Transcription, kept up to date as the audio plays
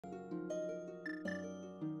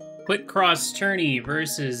QuickCross Tourney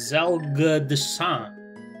versus Zelgadissan.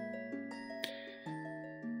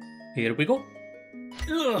 Here we go.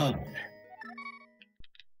 Ugh.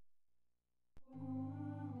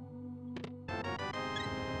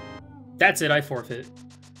 That's it, I forfeit.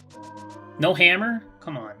 No hammer?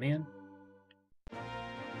 Come on, man.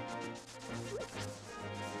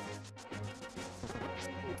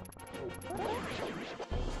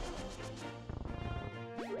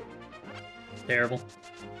 Terrible.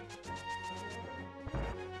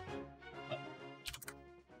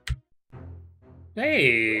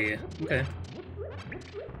 Hey! Okay.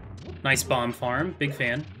 Nice bomb farm. Big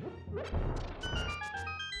fan.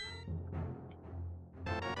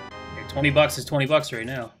 Okay, 20 bucks is 20 bucks right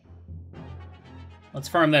now. Let's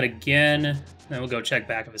farm that again, then we'll go check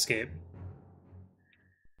back of escape.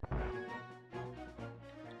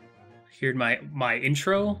 Here's my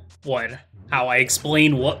intro? What? How I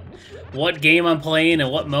explain what game I'm playing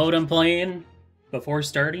and what mode I'm playing before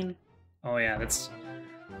starting? Oh yeah,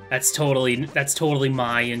 that's totally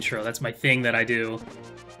my intro. That's my thing that I do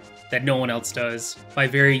that no one else does. My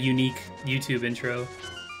very unique YouTube intro.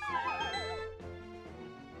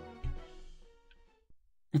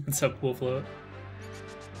 What's up, Pool Float?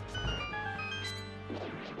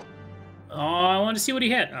 Oh, I wanted to see what he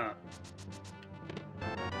hit. Oh.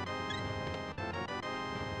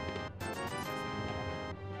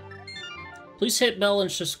 Please hit bell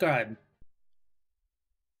and subscribe.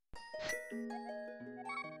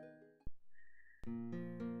 I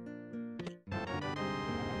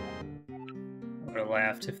would have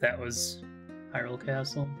laughed if that was Hyrule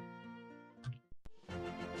Castle.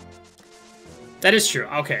 That is true.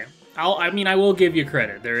 Okay. I mean, I will give you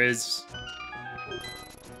credit. There is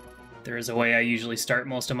a way I usually start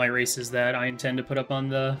most of my races that I intend to put up on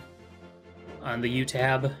the U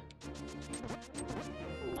tab.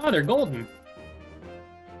 Oh, they're golden.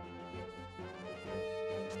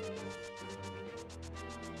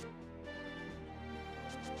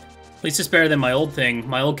 At least it's better than my old thing.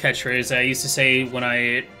 My old catchphrase I used to say when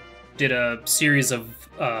I did a series of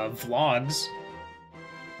vlogs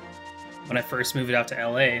when I first moved out to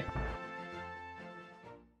LA.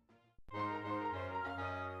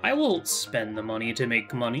 I will spend the money to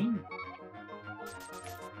make money.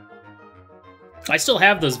 I still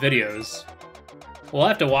have those videos. We'll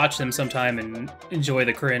have to watch them sometime and enjoy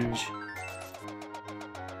the cringe.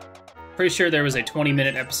 Pretty sure there was a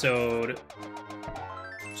 20-minute episode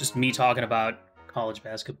just me talking about college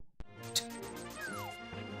basketball.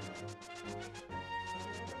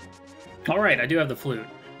 Alright, I do have the flute.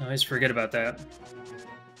 I always forget about that.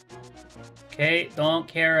 Okay, don't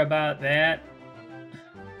care about that.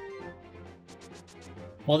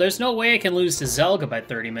 Well, there's no way I can lose to Zelda by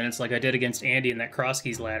 30 minutes like I did against Andy in that Cross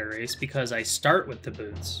Keys ladder race, because I start with the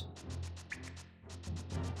boots.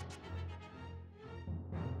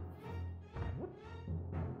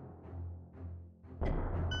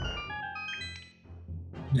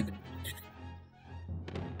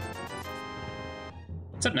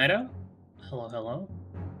 What's up, Nighto? Hello, hello.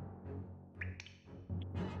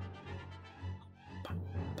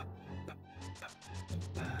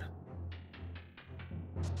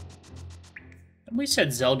 We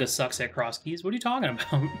said Zelda sucks at cross keys. What are you talking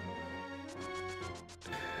about?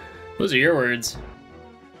 Those are your words.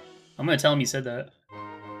 I'm gonna tell him you said that.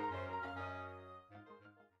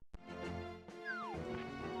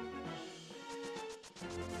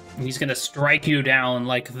 He's gonna strike you down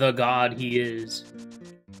like the god he is.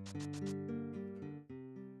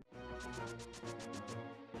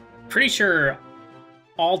 Pretty sure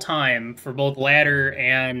all time for both ladder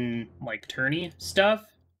and like tourney stuff.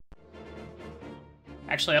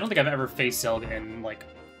 Actually, I don't think I've ever faced Zelda in like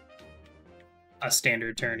a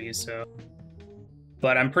standard tourney, so.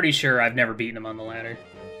 But I'm pretty sure I've never beaten him on the ladder.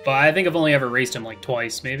 But I think I've only ever raced him like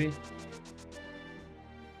twice, maybe.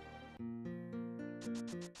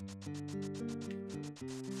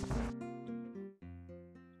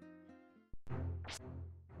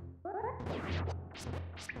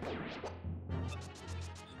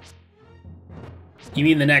 You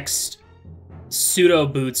mean the next pseudo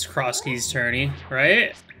boots cross keys tourney,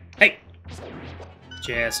 right? Hey! Get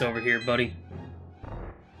your ass over here, buddy.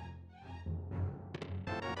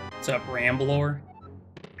 What's up, Ramblor?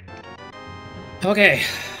 Okay.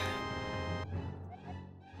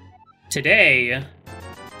 Today,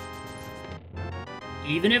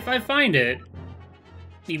 even if I find it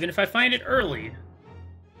early,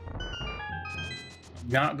 I'm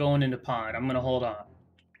not going into pod. I'm gonna hold on.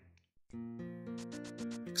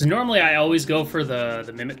 Because normally I always go for the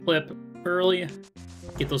Mimic Clip early.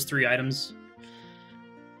 Get those 3 items.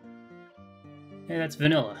 Hey, that's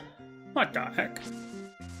vanilla. What the heck?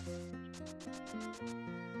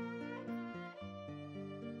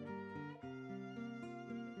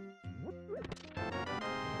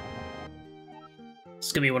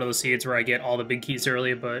 It's gonna be one of those seeds where I get all the big keys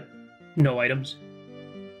early, but no items.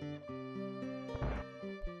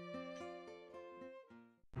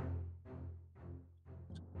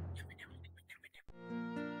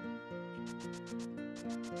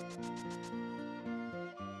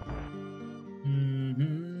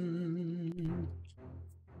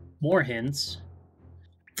 More hints.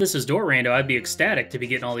 If this is Door Rando, I'd be ecstatic to be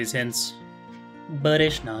getting all these hints. But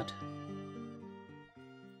ish not.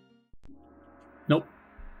 Nope.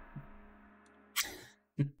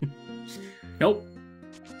 Nope.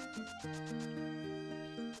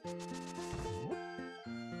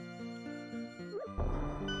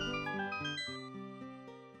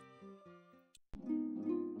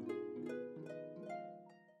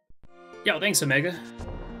 Yo, thanks, Omega.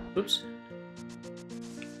 Oops.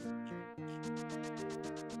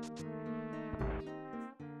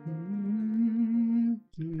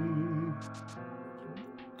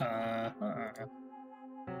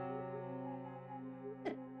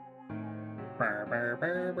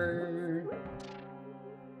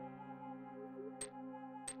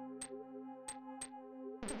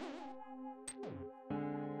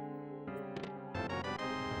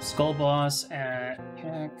 Skull Boss at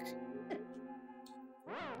Hack.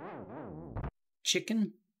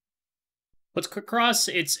 Chicken? What's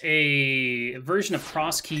QuickCross? It's a version of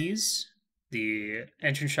Cross Keys, the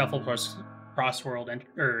entrance shuffle plus crossworld,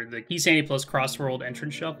 or the key sandy plus crossworld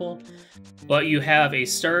entrance shuffle. But you have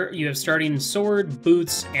starting sword,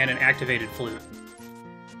 boots, and an activated flute.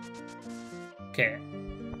 Okay,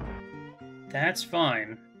 that's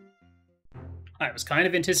fine. I was kind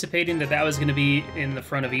of anticipating that was going to be in the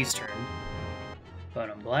front of Eastern, but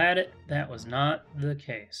I'm glad that was not the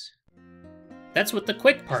case. That's what the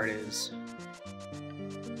quick part is.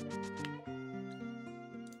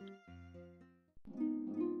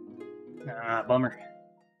 Ah, bummer.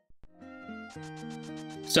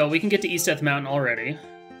 So we can get to East Death Mountain already,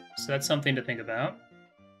 so that's something to think about.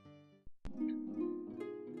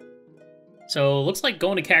 So looks like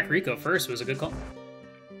going to Kakariko first was a good call.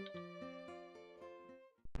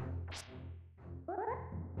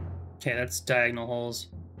 Okay, that's diagonal holes.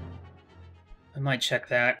 I might check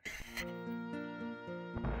that.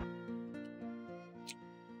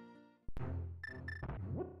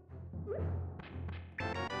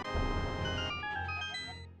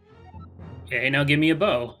 Okay, now give me a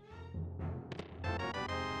bow.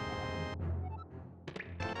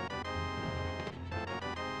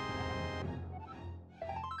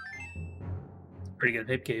 Pretty good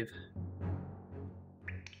hip cave.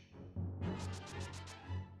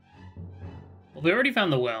 Well, we already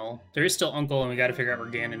found the well. There is still Uncle, and we gotta figure out where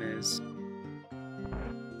Ganon is.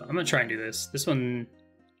 I'm gonna try and do this. This one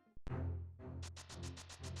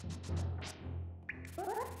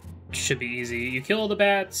should be easy. You kill all the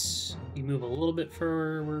bats, you move a little bit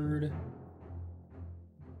forward.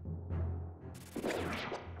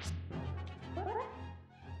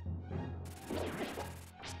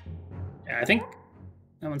 Yeah, I think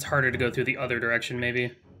that one's harder to go through the other direction,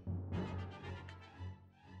 maybe.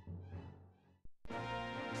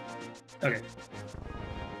 Okay.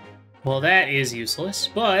 Well, that is useless,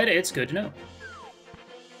 but it's good to know.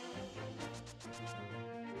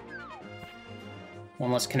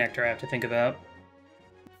 One less connector I have to think about.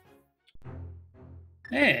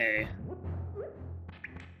 Hey!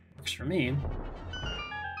 Works for me.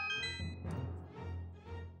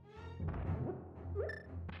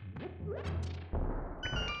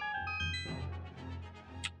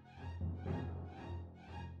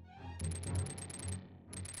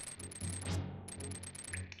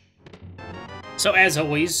 So as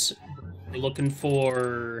always, we're looking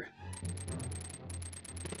for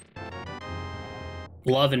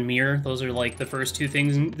Love and Mirror. Those are like the first two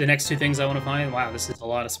things, the next two things I want to find. Wow, this is a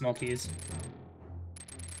lot of small keys.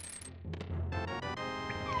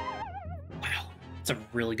 Wow, it's a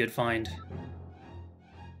really good find.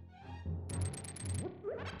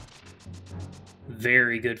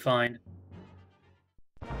 Very good find.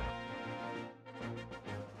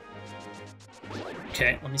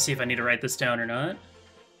 Okay, let me see if I need to write this down or not.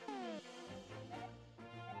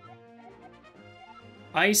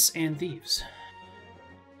 Ice and Thieves.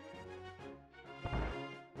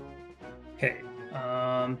 Okay,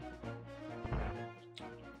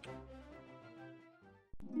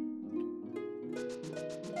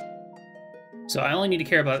 so I only need to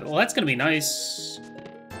care about, well, that's gonna be nice.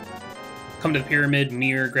 Come to the pyramid,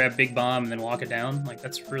 mirror, grab Big Bomb, and then walk it down. Like,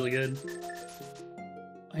 that's really good.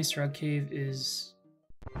 Ice Rock Cave is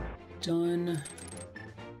done.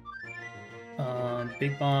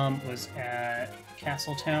 Big Bomb was at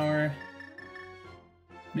Castle Tower.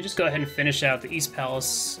 Let me just go ahead and finish out the East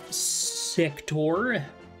Palace sector.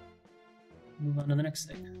 Move on to the next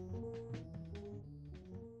thing.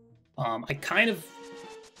 I kind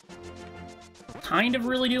of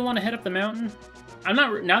really do want to head up the mountain. I'm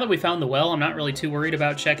not, now that we found the well, I'm not really too worried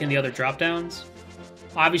about checking the other drop downs.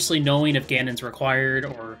 Obviously, knowing if Ganon's required,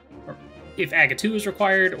 or if Aga 2 is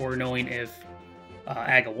required, or knowing if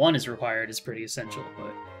Aga 1 is required is pretty essential,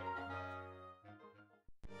 but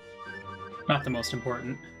not the most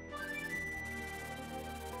important.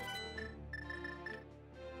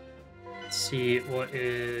 Let's see, what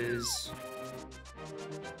is...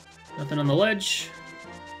 Nothing on the ledge.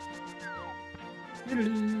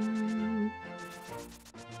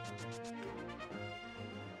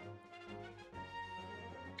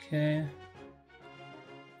 Okay.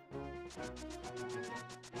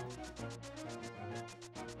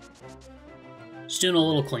 Just doing a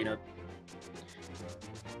little cleanup.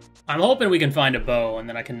 I'm hoping we can find a bow and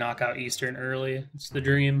then I can knock out Eastern early. It's the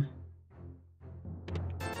dream.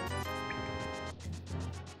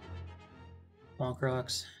 Bonk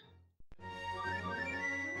rocks.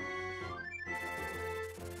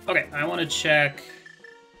 Okay, I want to check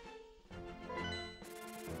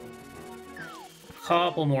a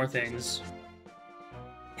couple more things.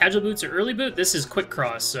 Casual boots or early boot? This is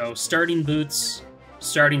QuickCross, so starting boots,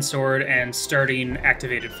 starting sword, and starting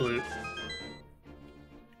activated flute.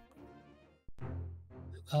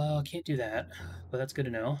 Can't do that, but that's good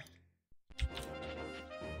to know.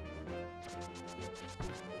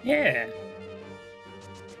 Yeah.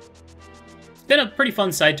 It's been a pretty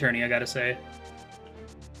fun side tourney, I gotta say.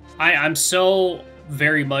 I'm so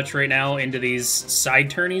very much right now into these side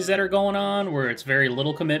tourneys that are going on, where it's very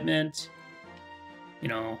little commitment. You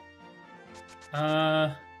know.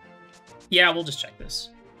 Yeah, we'll just check this.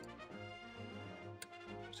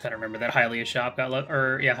 Just gotta remember that Hylia shop got left,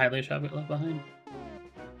 or yeah, Hylia shop got left behind.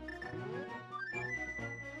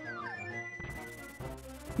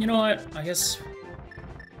 You know what? I guess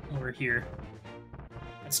over here.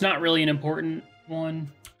 It's not really an important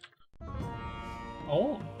one.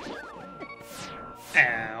 Oh.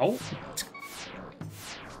 Ow.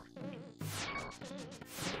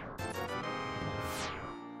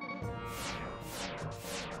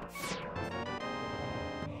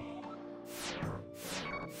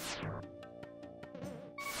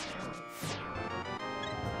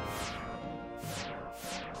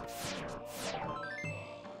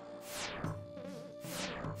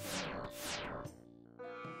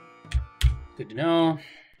 Good to know.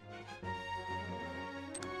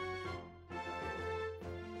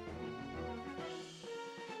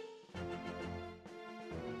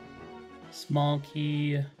 Small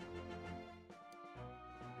key.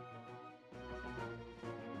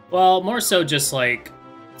 Well, more so just like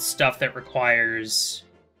stuff that requires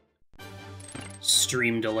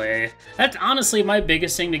stream delay. That's honestly my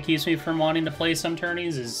biggest thing that keeps me from wanting to play some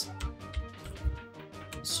tourneys is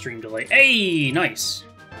stream delay. Hey, nice.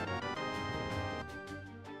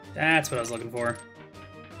 That's what I was looking for.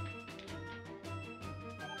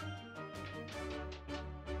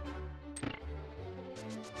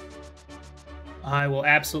 I will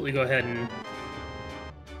absolutely go ahead and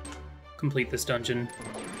complete this dungeon.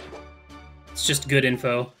 It's just good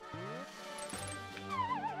info.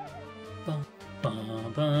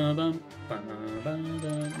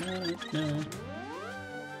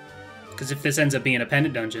 Because if this ends up being a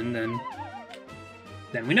pendant dungeon,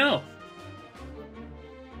 then we know.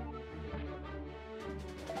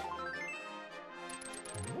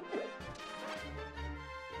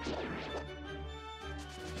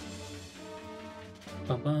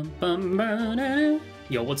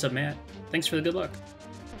 Yo, what's up, Matt? Thanks for the good luck.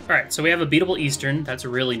 Alright, so we have a beatable Eastern. That's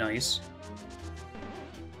really nice.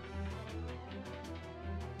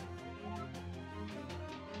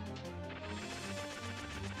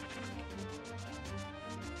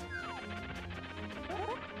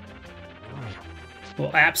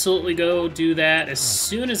 We'll absolutely go do that as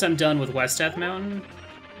soon as I'm done with West Death Mountain.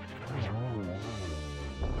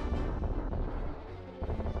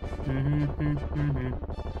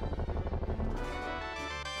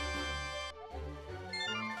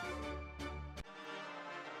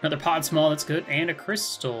 Another pod small, that's good, and a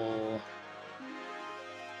crystal.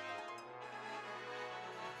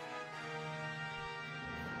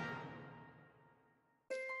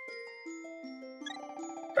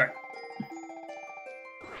 Alright.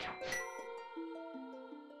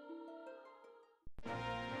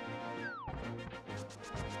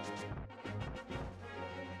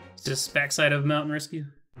 Is this backside of Mountain Rescue?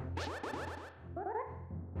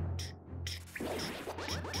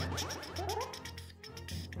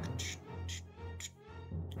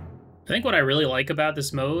 I think what I really like about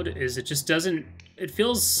this mode is it just doesn't... It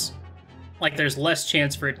feels like there's less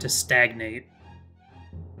chance for it to stagnate,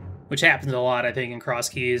 which happens a lot, I think, in cross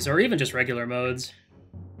keys or even just regular modes.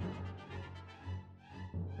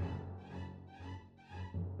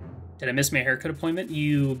 Did I miss my haircut appointment?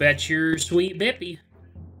 You bet your sweet bippy.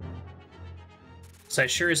 So I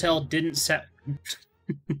sure as hell didn't set.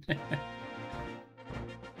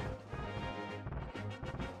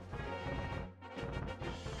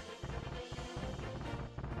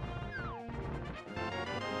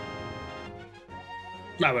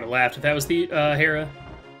 I would have laughed if that was the Hera.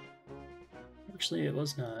 Actually, it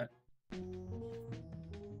was not.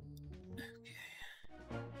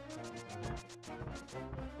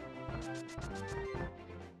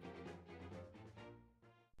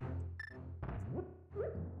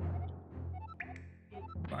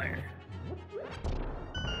 Fire.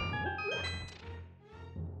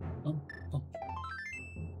 Oh, oh.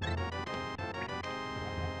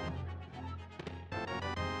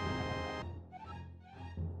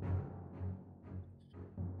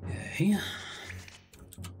 Okay.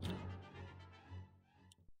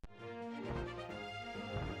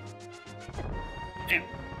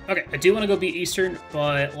 Okay, I do want to go beat Eastern,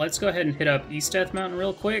 but let's go ahead and hit up East Death Mountain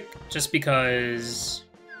real quick, just because,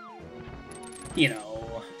 you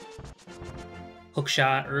know, hook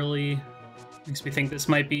shot early makes me think this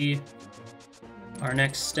might be our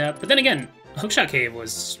next step. But then again, Hookshot Cave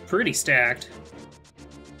was pretty stacked.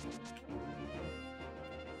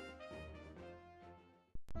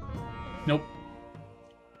 Nope.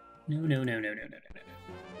 No, no, no, no, no, no, no, no.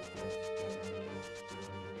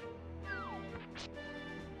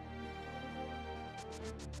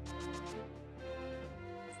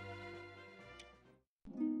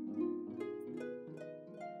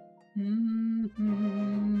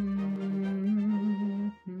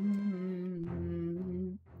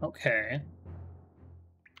 Okay.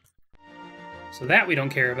 So that we don't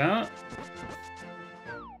care about.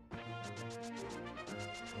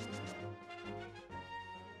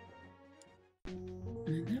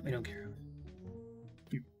 And that we don't care about.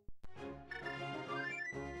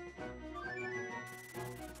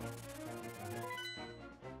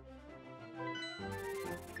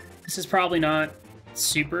 This is probably not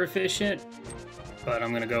super efficient, but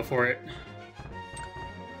I'm gonna go for it.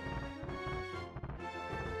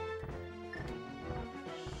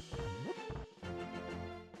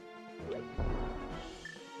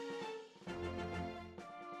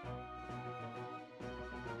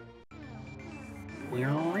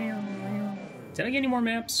 Did I get any more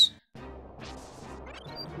maps?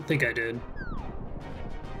 I think I did.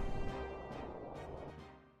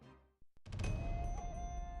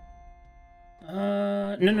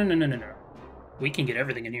 No. We can get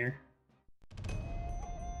everything in here.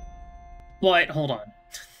 What? Hold on.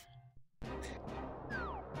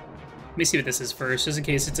 Let me see what this is first, just in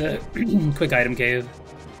case it's a quick item cave.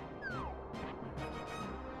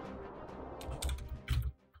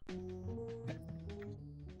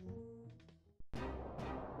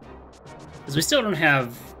 Because we still don't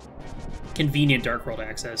have convenient Dark World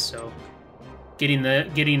access, so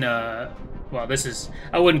well, this is,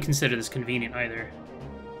 I wouldn't consider this convenient either.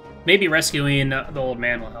 Maybe rescuing the old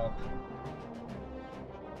man will help.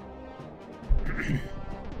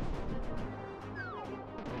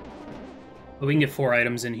 But we can get 4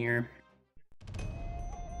 items in here.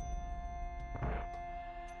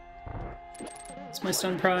 What's my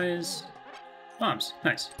stun prize? Bombs,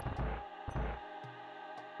 nice.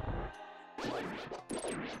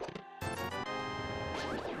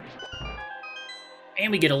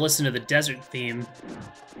 And we get to listen to the desert theme,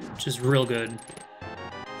 which is real good.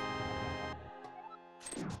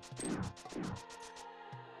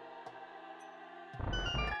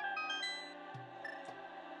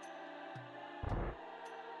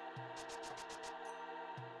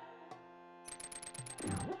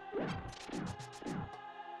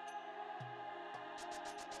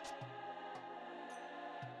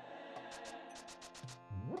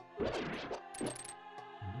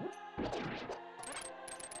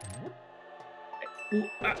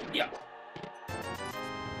 Yeah.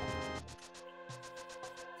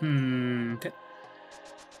 Okay.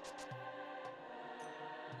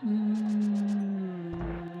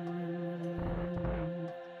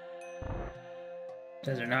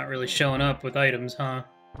 Guys are not really showing up with items, huh?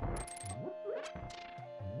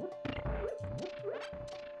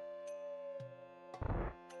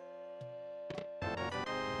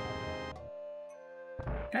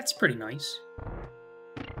 That's pretty nice.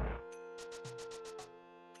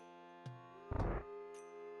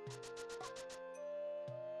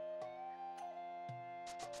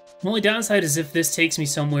 The only downside is if this takes me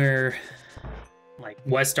somewhere like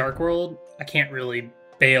West Dark World, I can't really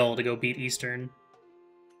bail to go beat Eastern.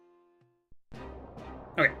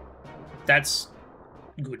 Okay, that's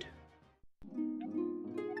good.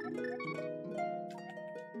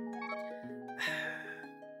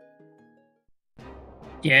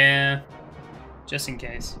 Yeah, just in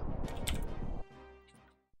case.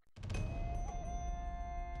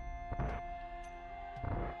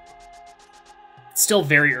 It's still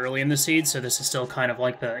very early in the seed, so this is still kind of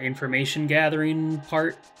like the information gathering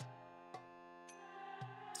part.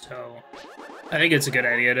 So I think it's a good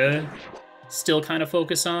idea to still kind of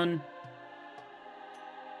focus on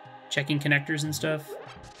checking connectors and stuff.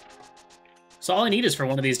 So all I need is for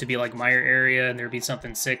one of these to be like Mire area and there'd be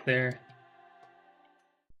something sick there.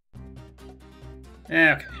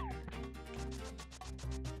 Okay.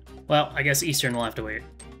 Well, I guess Eastern will have to wait.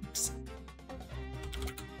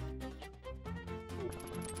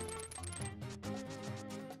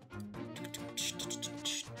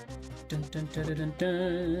 Dun, dun, dun, dun, dun,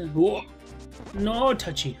 dun. Whoa. No,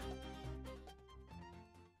 touchy.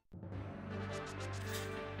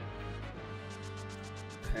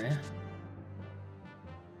 Okay.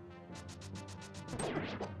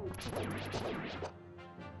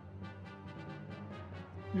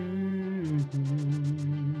 Mm-hmm.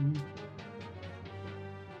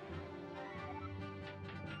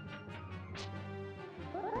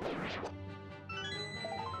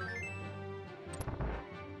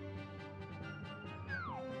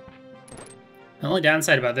 The only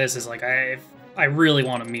downside about this is, like, I really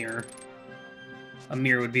want a mirror. A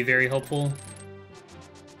mirror would be very helpful.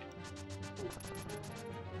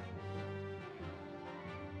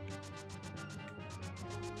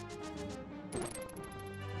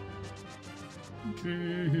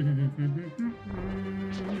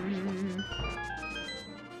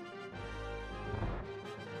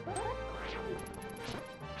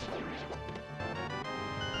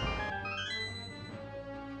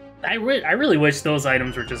 I really wish those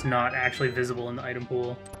items were just not actually visible in the item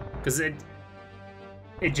pool, because it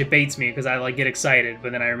debates me, because I like get excited,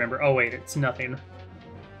 but then I remember, oh wait, it's nothing.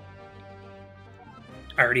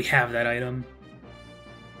 I already have that item.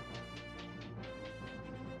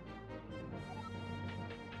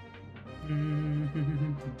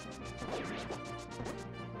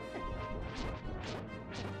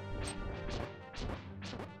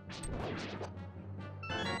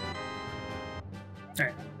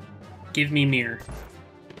 Alright. Give me mirror.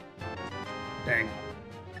 Dang.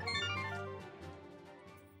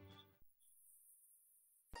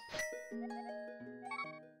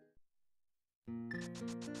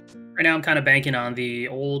 Right now I'm kind of banking on the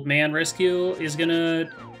old man rescue is gonna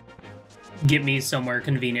get me somewhere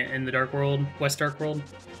convenient in the Dark World, West Dark World.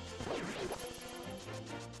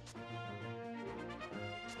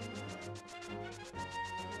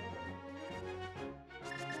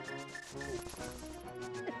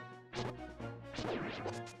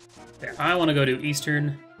 There, I want to go to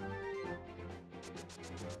Eastern.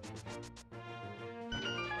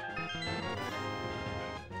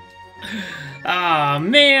 Ah,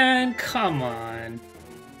 man, come on.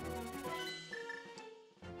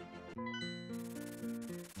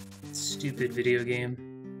 Stupid video game.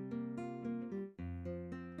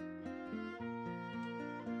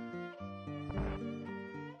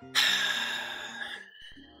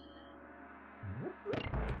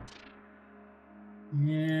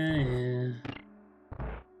 Yeah.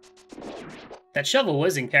 That shovel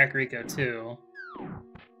was in Kakariko too.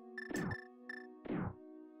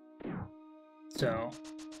 So,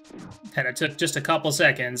 had it took just a couple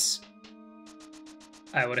seconds,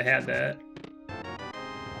 I would have had that.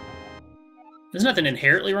 There's nothing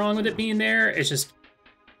inherently wrong with it being there, it's just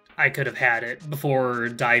I could have had it before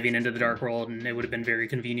diving into the Dark World, and it would have been very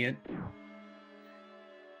convenient.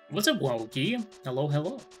 What's up, Wokey? Hello,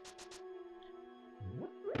 hello.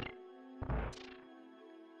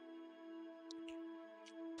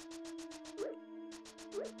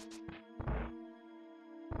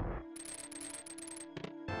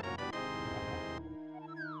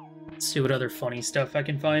 Let's see what other funny stuff I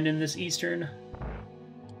can find in this Eastern.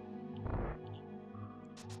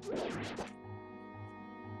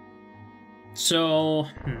 So,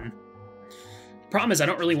 problem is I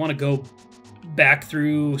don't really want to go back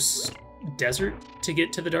through desert to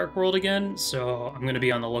get to the Dark World again, so I'm going to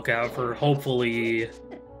be on the lookout for hopefully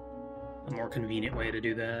a more convenient way to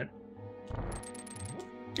do that.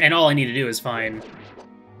 And all I need to do is find...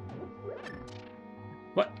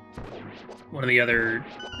 What? One of the other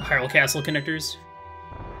Hyrule Castle connectors.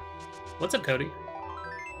 What's up, Cody?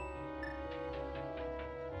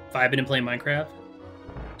 Vibing and playing Minecraft.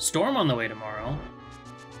 Storm on the way tomorrow.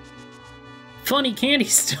 Funny candy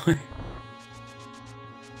store.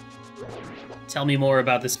 Tell me more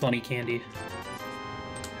about this funny candy.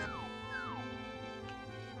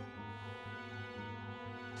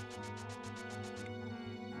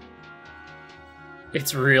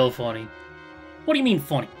 It's real funny. What do you mean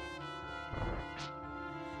funny?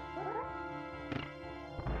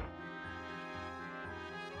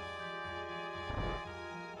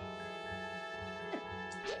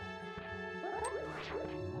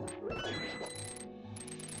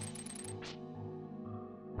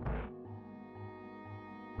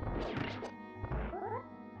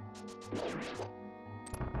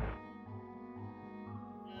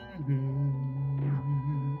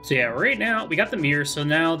 So yeah, right now, we got the mirror, so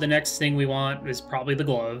now the next thing we want is probably the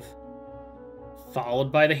glove,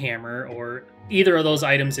 followed by the hammer, or either of those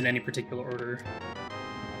items in any particular order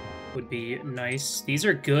would be nice. These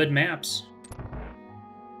are good maps.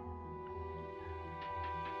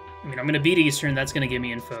 I mean, I'm going to beat Eastern, that's going to give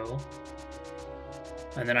me info.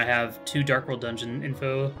 And then I have 2 Dark World Dungeon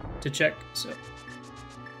info to check, so...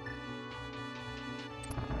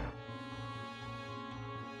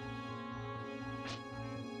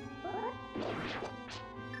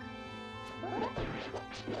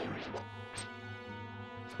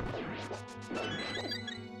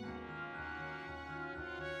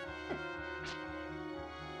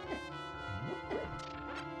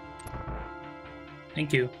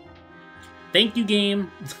 Thank you. Thank you, game.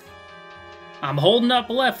 I'm holding up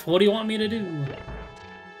left. What do you want me to do?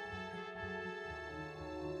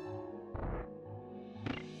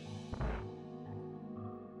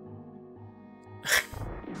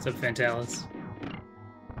 What's up, Fantalis?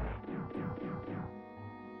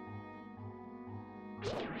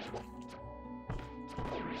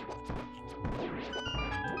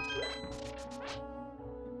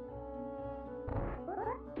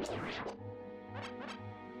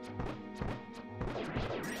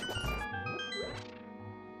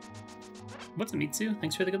 What's up, Mitsu?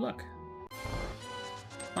 Thanks for the good luck.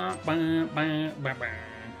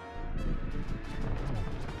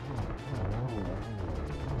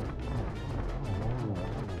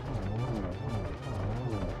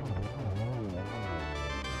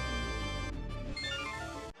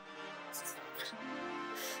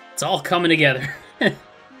 It's all coming together.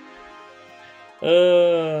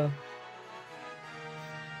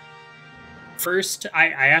 First, I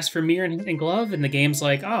asked for mirror and glove, and the game's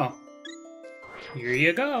like, oh, here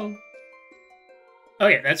you go.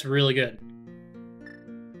 Okay, that's really good.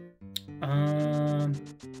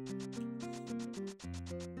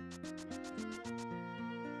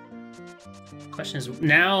 Question is,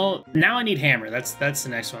 now I need hammer. That's the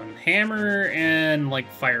next one. Hammer and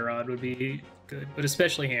like fire rod would be good, but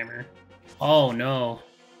especially hammer. Oh no.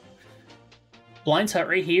 Blind's hut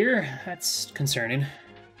right here? That's concerning.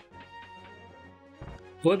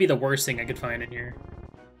 What would be the worst thing I could find in here?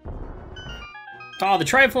 Oh, the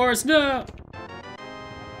Triforce, no!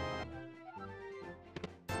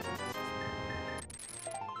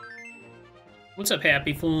 What's up,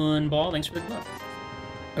 Happy Fun Ball? Thanks for the club.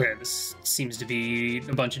 Okay, this seems to be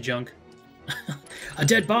a bunch of junk. A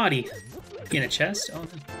dead body in a chest? Oh, no.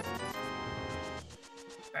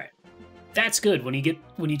 Alright. That's good when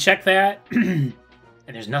you check that and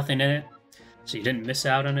there's nothing in it, so you didn't miss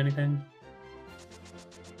out on anything.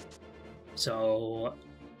 So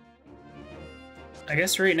I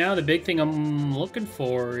guess right now the big thing I'm looking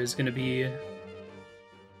for is going to be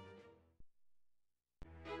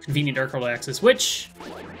convenient Dark World access, which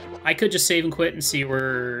I could just save and quit and see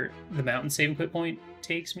where the mountain save and quit point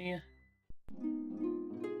takes me.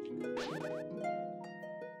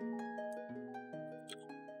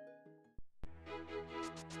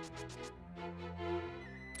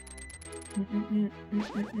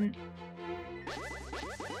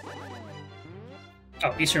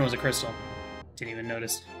 Oh, Eastern was a crystal. Didn't even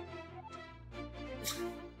notice.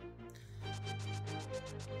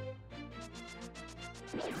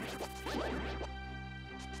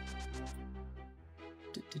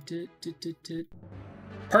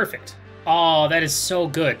 Perfect. Oh, that is so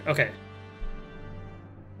good. Okay.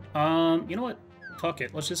 You know what? Fuck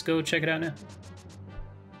it. Let's just go check it out now.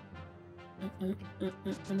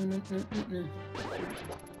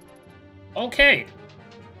 Okay.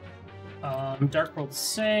 Dark World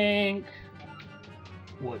sank.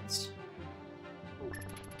 Woods.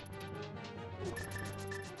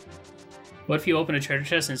 What if you open a treasure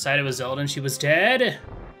chest inside it was Zelda and she was dead?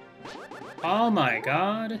 Oh my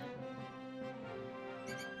god.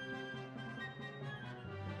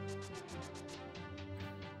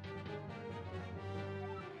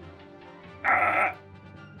 Ah.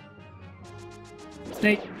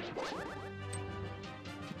 Snake.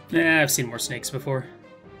 Nah, I've seen more snakes before.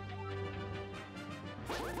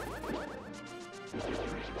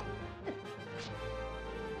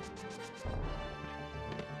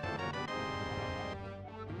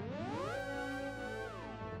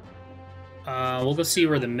 We'll go see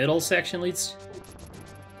where the middle section leads.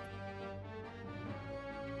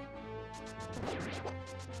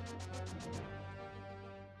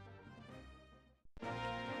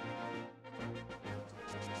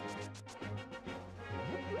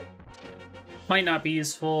 Might not be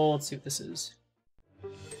useful. Let's see what this is.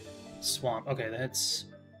 Swamp. Okay, that's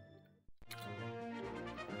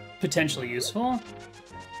potentially useful.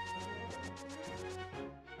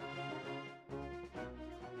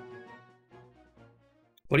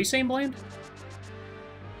 What are you saying, Bland?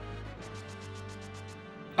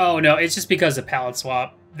 Oh, no, it's just because of palette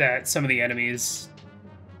swap that some of the enemies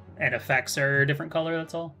and effects are a different color,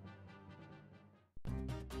 that's all.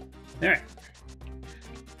 Alright.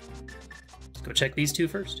 Let's go check these two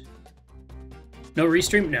first. No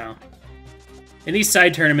restream? No. In these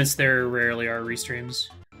side tournaments, there rarely are restreams.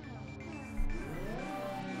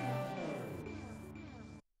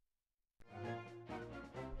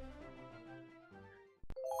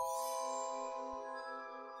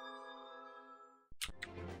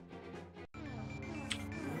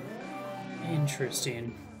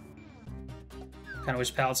 Interesting. Kind of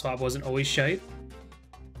wish palette swap wasn't always shite.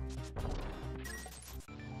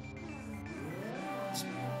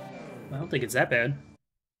 I don't think it's that bad.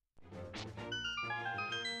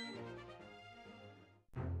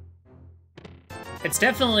 It's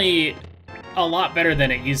definitely a lot better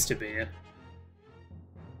than it used to be.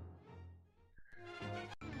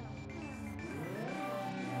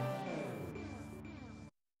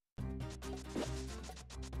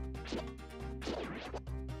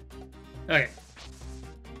 Okay.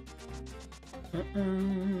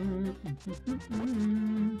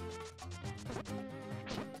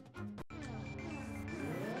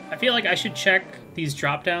 I feel like I should check these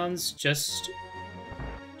drop-downs just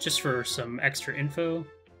for some extra info.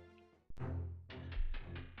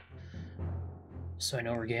 So I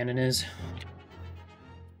know where Ganon is.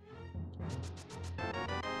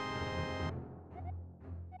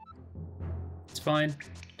 It's fine.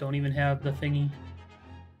 Don't even have the thingy.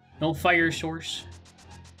 No fire source.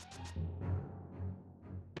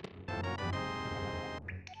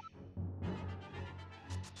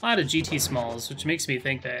 A lot of GT smalls, which makes me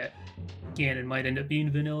think that Ganon might end up being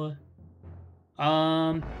vanilla.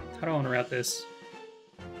 How do I want to route this?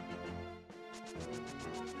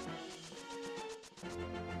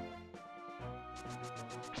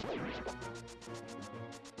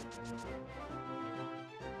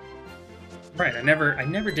 Right, I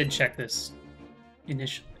never did check this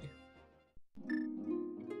initially.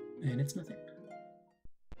 And it's nothing.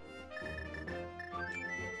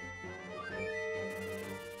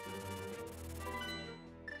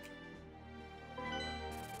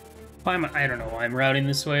 I don't know why I'm routing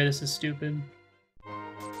this way. This is stupid.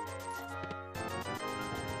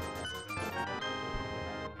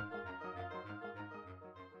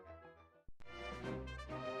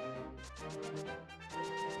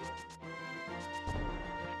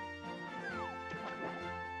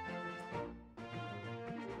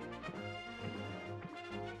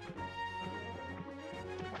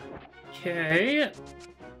 Okay.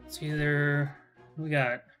 It's either... We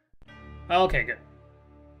got... Okay, good.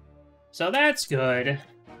 So that's good.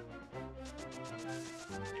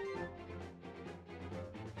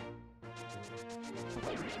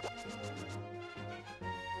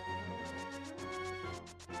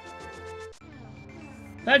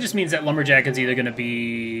 That just means that Lumberjack is either going to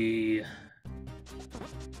be...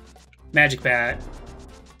 Magic Bat.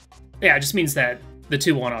 Yeah, it just means that the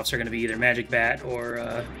two one-offs are going to be either Magic Bat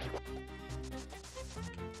or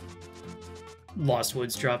Lost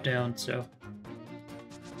Woods drop down, so...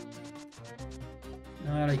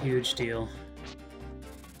 Not a huge deal.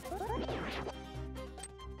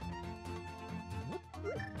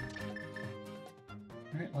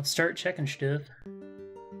 Alright, let's start checking stuff.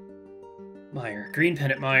 Mire. Green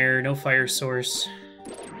Pennant Mire, no fire source.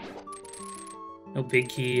 No big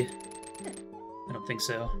key. I don't think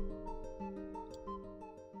so.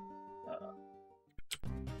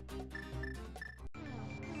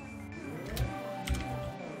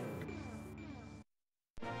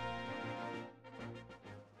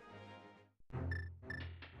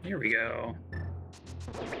 Here we go.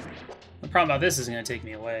 The problem about this is going to take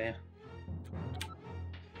me away.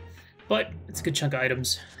 But it's a good chunk of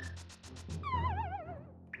items.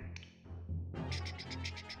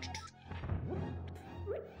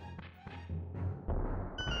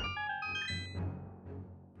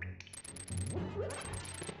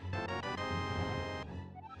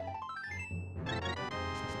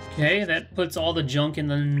 Okay, that puts all the junk in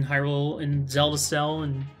the Hyrule and Zelda Cell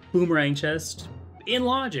and Boomerang chest in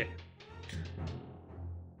logic.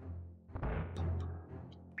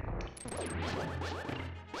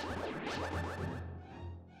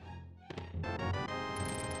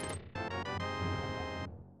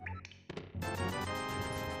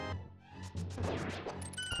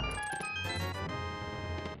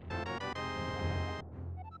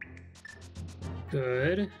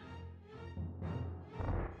 Good.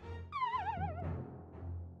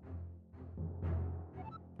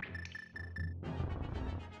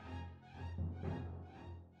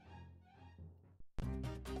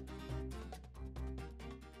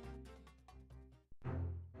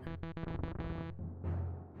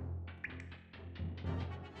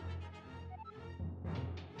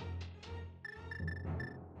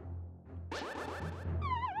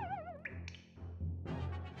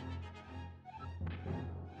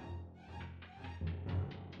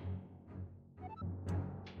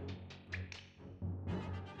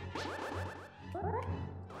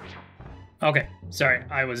 Okay, sorry,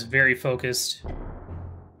 I was very focused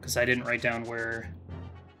because I didn't write down where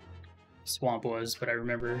swamp was, but I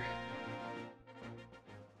remember.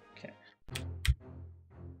 Okay.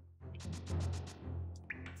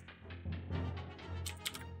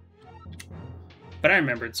 But I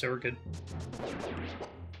remembered, so we're good.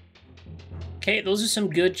 Okay, those are some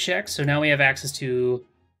good checks. So now we have access to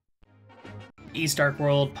East Dark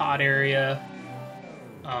World, pod area,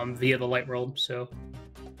 via the Light World, so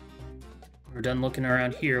we're done looking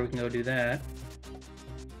around here, we can go do that.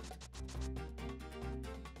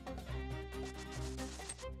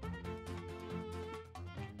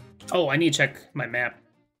 Oh, I need to check my map.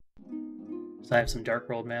 So I have some Dark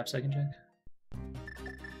World maps I can check.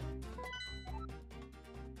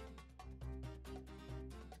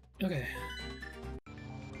 Okay.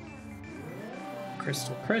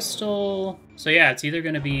 Crystal. So yeah, it's either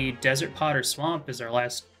going to be Desert Pod or Swamp is our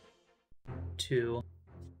last two.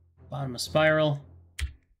 Bottom of Spiral.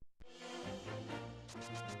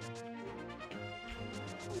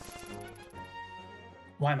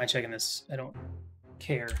 Why am I checking this? I don't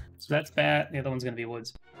care. So that's Bat. The other one's going to be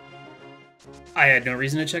Woods. I had no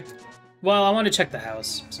reason to check. Well, I want to check the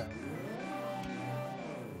house, so.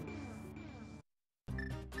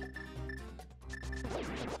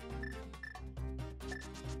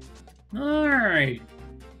 Alright.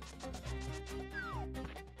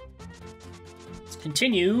 Let's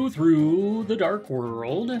continue through the Dark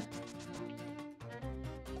World.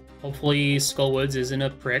 Hopefully Skullwoods isn't a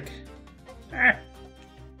prick. Ah.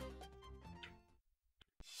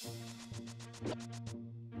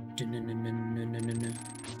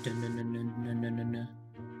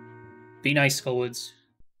 Be nice, Skullwoods.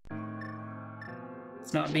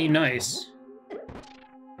 It's not being nice.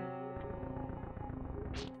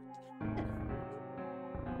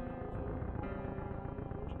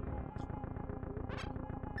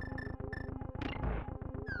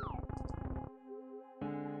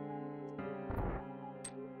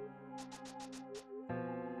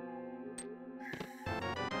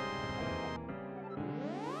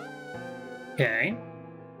 Okay.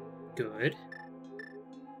 Good.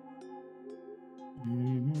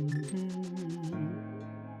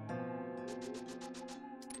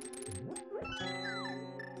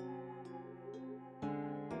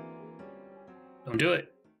 Don't do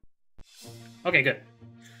it. Okay, good.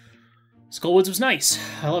 Skullwoods was nice.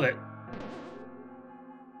 I love it.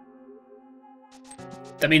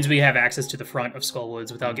 That means we have access to the front of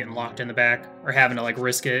Skullwoods without getting locked in the back or having to like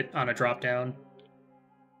risk it on a drop down.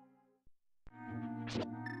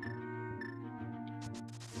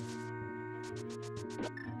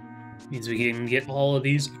 Means we can get all of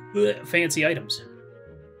these fancy items,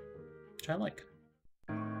 which I like.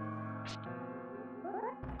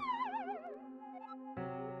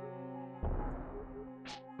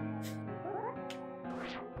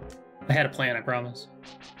 I had a plan, I promise.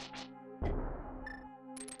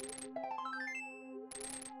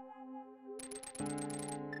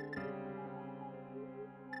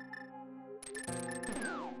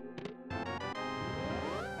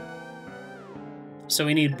 So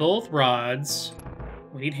we need both rods,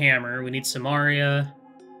 we need hammer, we need Samaria.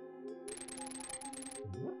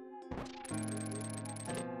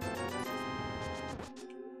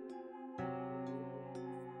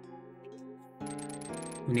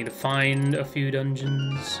 We need to find a few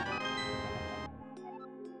dungeons.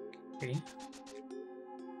 Okay.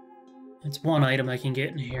 That's one item I can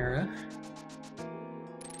get in Hera.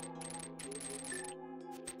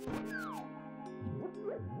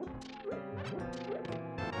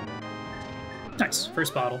 Nice,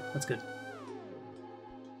 first bottle. That's good.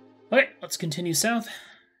 Okay, let's continue south.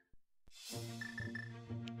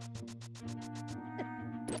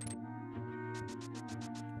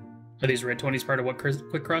 Are these red 20s part of what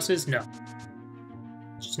QuickCross is? No.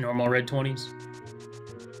 Just normal red 20s.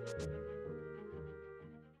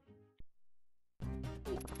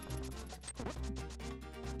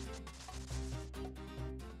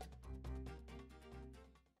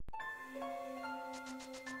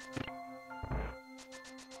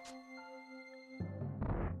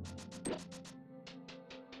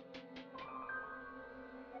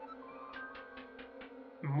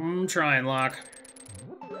 I'm trying, Locke.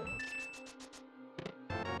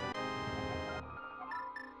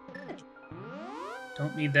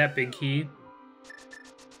 Don't need that big key.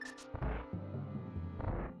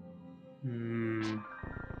 I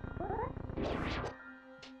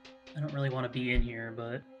don't really want to be in here,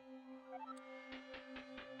 but...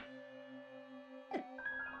 I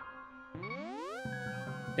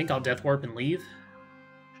think I'll Death Warp and leave.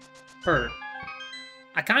 Or...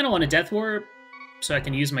 I kind of want to Death Warp so I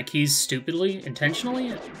can use my keys stupidly,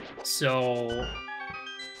 intentionally. So...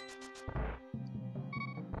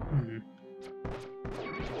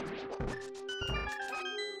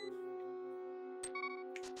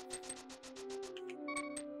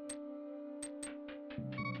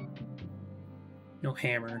 No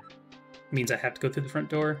hammer. Means I have to go through the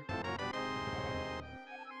front door.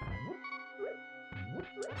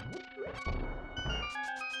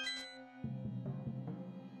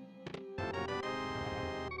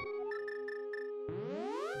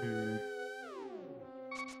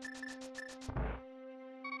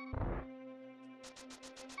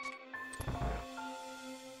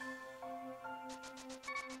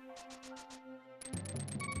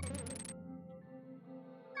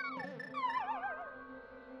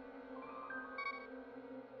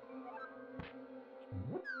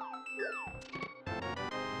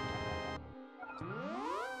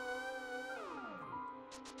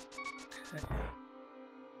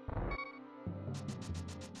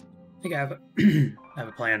 I think I have I have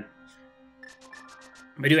a plan.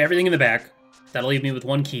 I'm gonna do everything in the back. That'll leave me with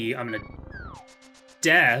one key. I'm gonna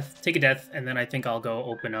take a death, and then I think I'll go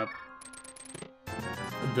open up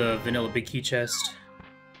the vanilla big key chest.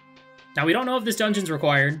 Now, we don't know if this dungeon's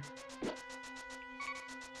required.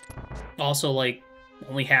 Also, like,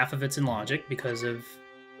 only half of it's in logic because of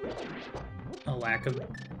a lack of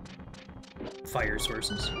fire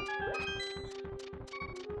sources.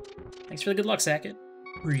 Thanks for the good luck, Sackett.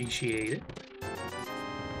 Appreciate it.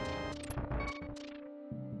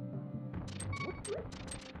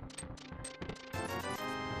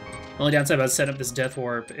 The only downside about setting up this Death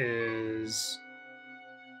Warp is...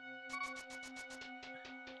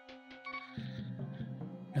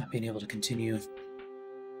 not being able to continue.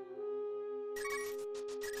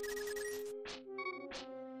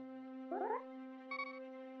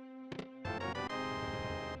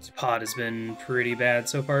 This pod has been pretty bad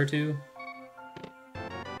so far, too.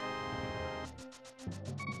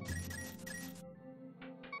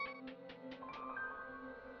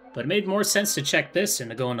 But it made more sense to check this than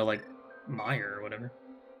to go into, like, Mire or whatever.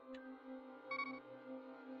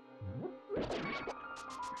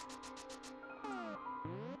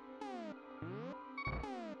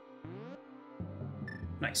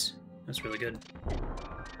 Nice. That's really good.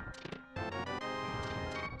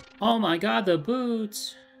 Oh my god, the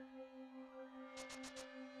boots!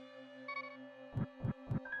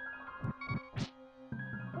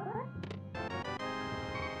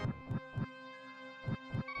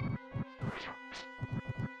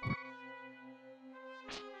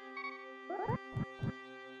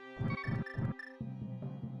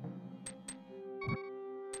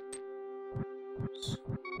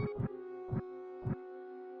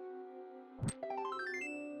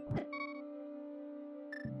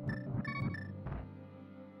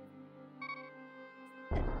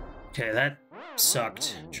 Okay, that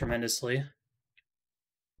sucked tremendously.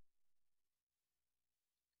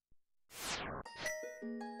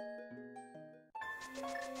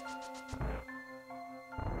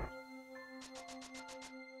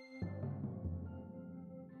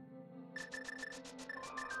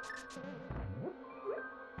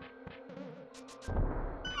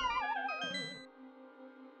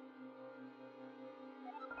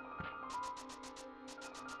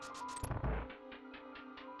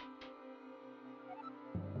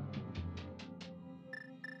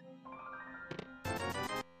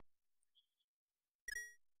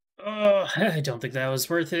 Oh, I don't think that was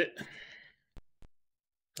worth it.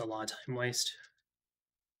 It's a lot of time waste.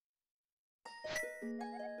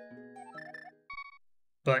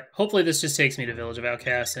 But hopefully this just takes me to Village of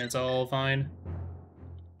Outcasts and it's all fine.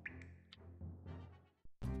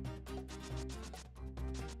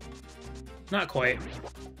 Not quite.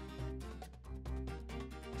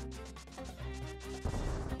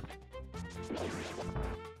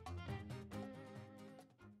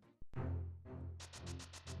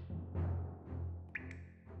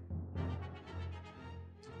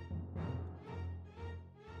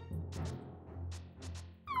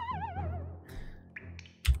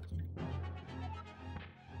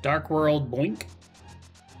 Dark World, boink.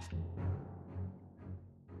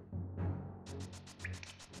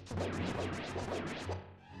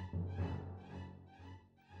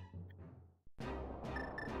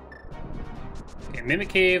 Okay, Mimic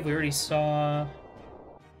Cave, we already saw.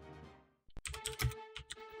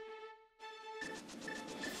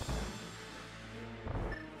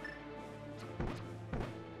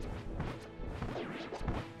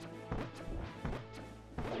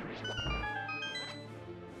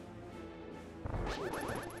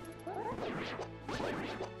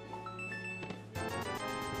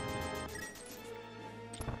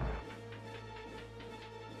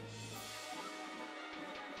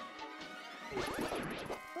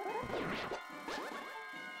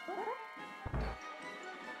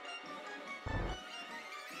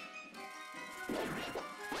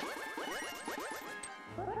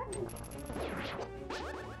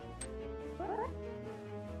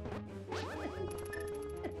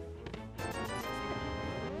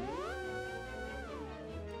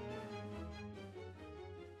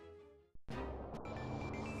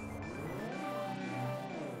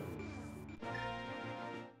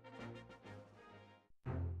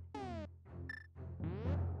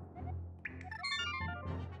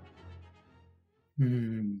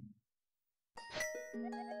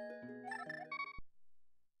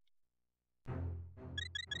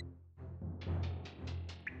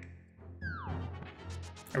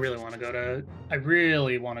 I really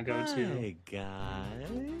want to go to. Hey, guys.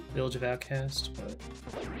 Village of Outcast, but.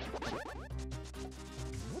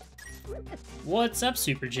 What's up,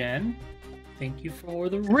 Super Gen? Thank you for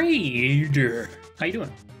the raid. How you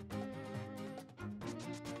doing?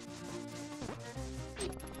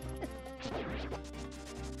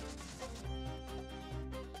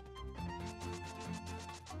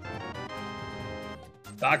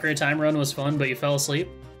 The Ocarina of Time run was fun, but you fell asleep.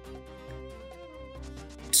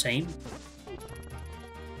 Same.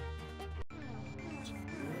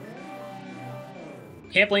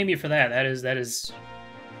 Can't blame you for that. That is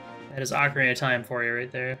Ocarina of Time for you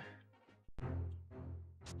right there.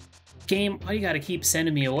 Game, why you gotta keep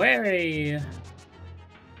sending me away?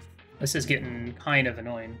 This is getting kind of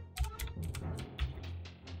annoying.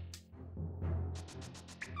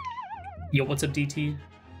 Yo, what's up, DT?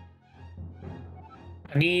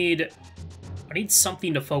 I need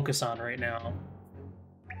something to focus on right now.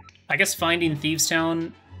 I guess finding Thieves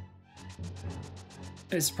Town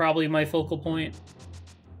is probably my focal point.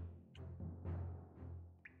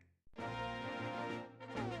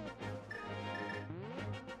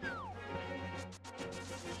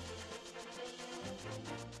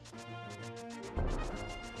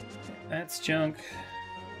 That's junk.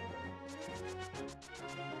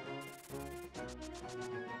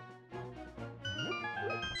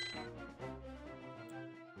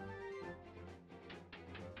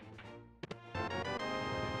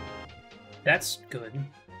 That's good.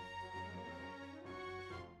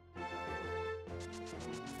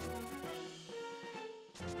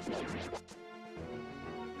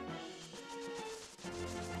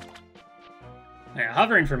 Yeah,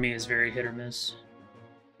 hovering for me is very hit or miss.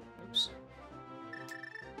 Oops.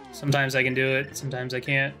 Sometimes I can do it, sometimes I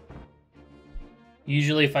can't.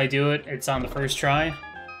 Usually if I do it, it's on the first try.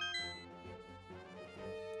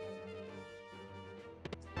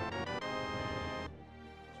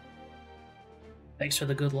 Thanks for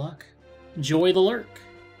the good luck. Enjoy the lurk.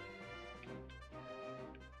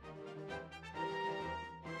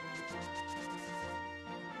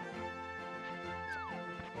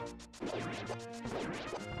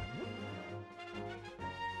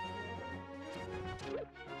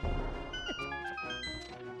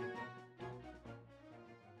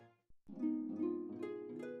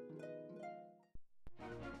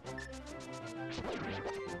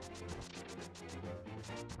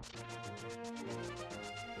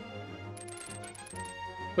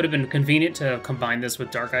 Would have been convenient to combine this with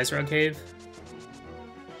Dark Ice Rock Cave.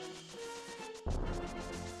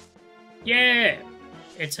 Yeah!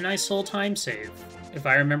 It's a nice little time save, if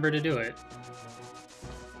I remember to do it.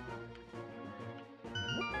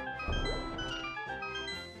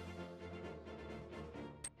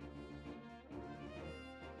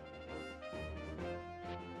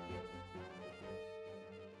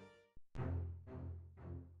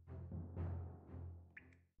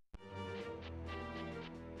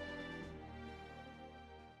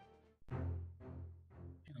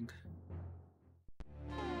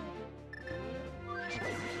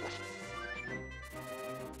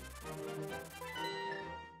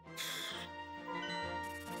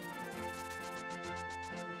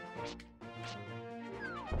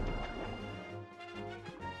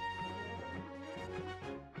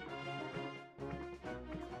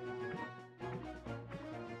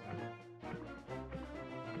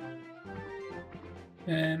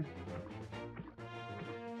 And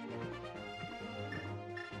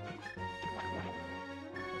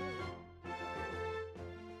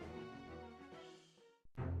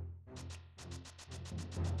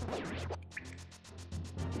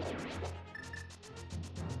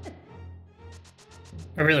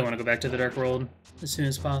I really want to go back to the Dark World as soon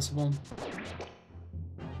as possible.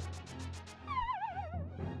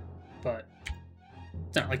 But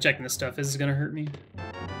it's not like checking this stuff is gonna hurt me.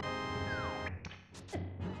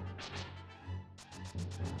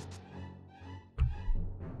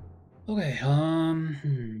 Okay, I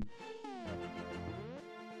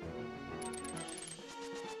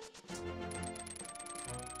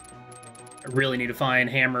really need to find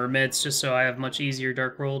hammer mitts just so I have much easier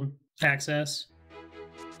Dark World access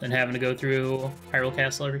than having to go through Hyrule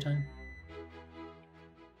Castle every time.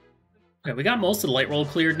 Okay, we got most of the Light World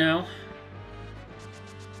cleared now.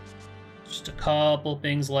 Just a couple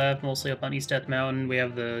things left, mostly up on East Death Mountain. We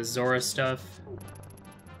have the Zora stuff.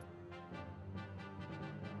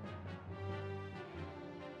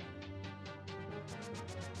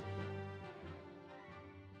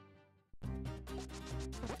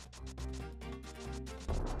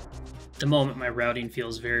 At the moment, my routing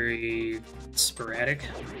feels very sporadic.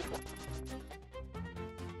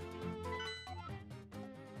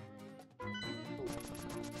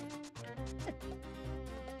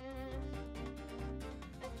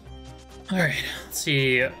 Alright, let's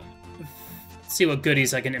see what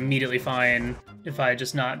goodies I can immediately find if I had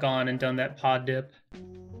just not gone and done that pod dip.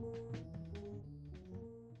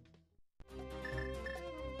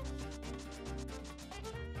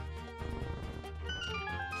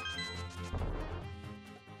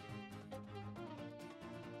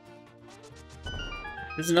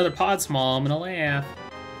 This is another pod small, I'm gonna laugh.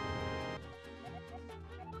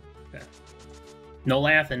 Okay. No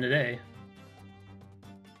laughing today.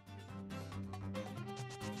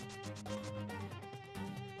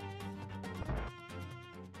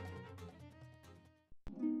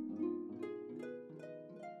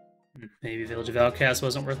 Maybe Village of Outcasts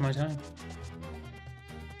wasn't worth my time.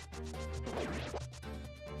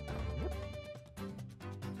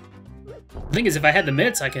 The thing is, if I had the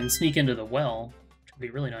mitts, I can sneak into the well, which would be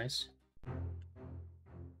really nice.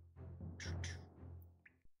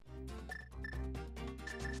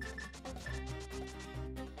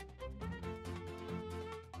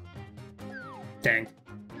 Dang.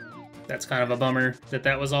 That's kind of a bummer that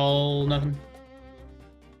that was all nothing.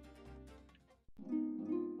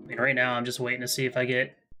 I mean, right now I'm just waiting to see if I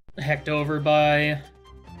get hecked over by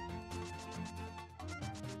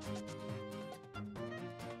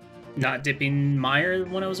not dipping mire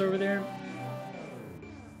when I was over there.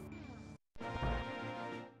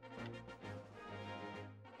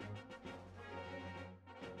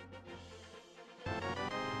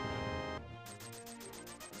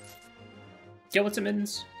 Yeah, what's it,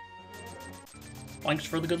 Mittens? Thanks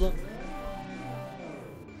for the good luck.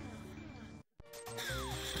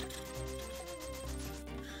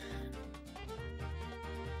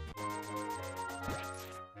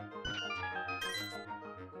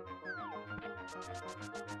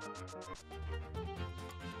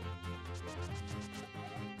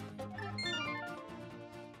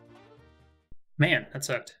 Man, that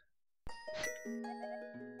sucked.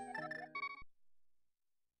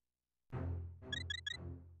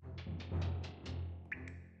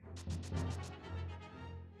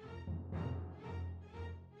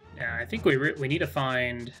 Yeah, I think we need to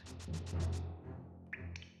find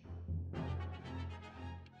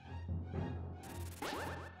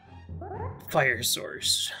fire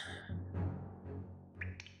source,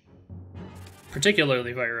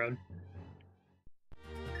 particularly Fire Road.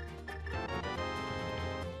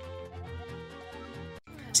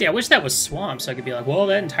 See, I wish that was swamp, so I could be like, well,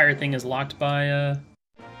 that entire thing is locked by,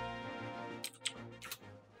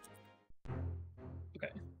 Okay.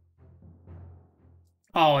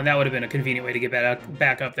 Oh, and that would have been a convenient way to get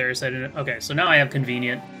back up there, so I didn't... Okay, so now I have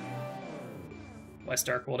convenient West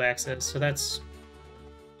Dark World access, so that's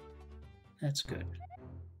good.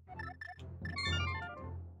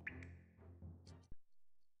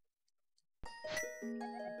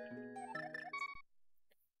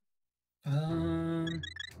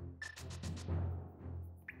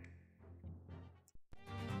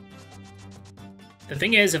 The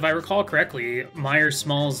thing is, if I recall correctly, Mire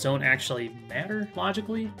Smalls don't actually matter,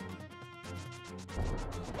 logically.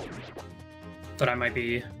 But that might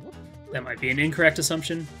be an incorrect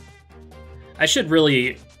assumption. I should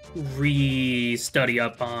really re-study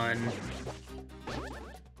up on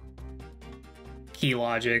key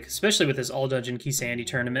logic, especially with this All Dungeon Key Sandy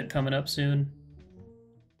tournament coming up soon.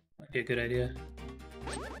 Might be a good idea.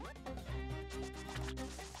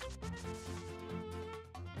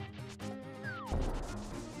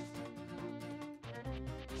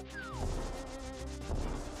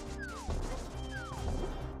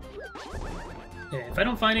 Okay, if I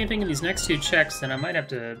don't find anything in these next two checks, then I might have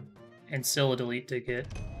to instill a delete to get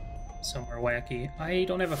somewhere wacky. I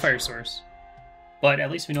don't have a fire source, but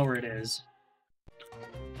at least we know where it is.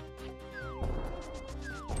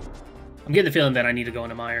 I'm getting the feeling that I need to go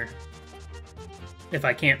into Mire if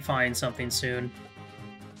I can't find something soon.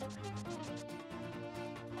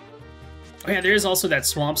 Oh yeah, there is also that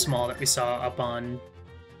swamp small that we saw up on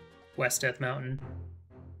West Death Mountain.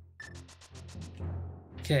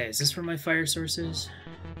 Okay, is this where my fire source is?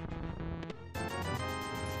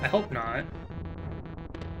 I hope not.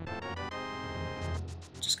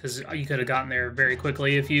 Just because you could have gotten there very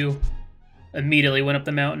quickly if you immediately went up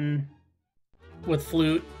the mountain with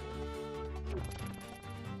Flute.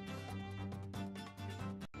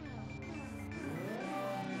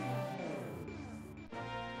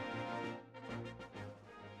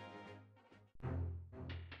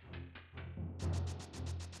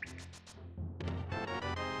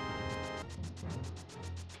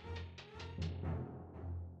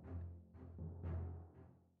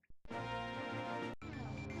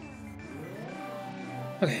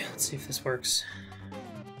 Okay, let's see if this works.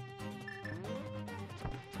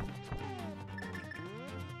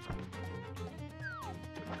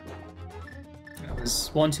 That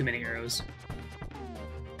was one too many arrows.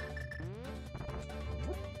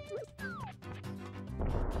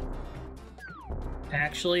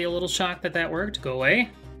 Actually, a little shocked that that worked. Go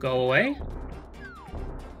away. Go away.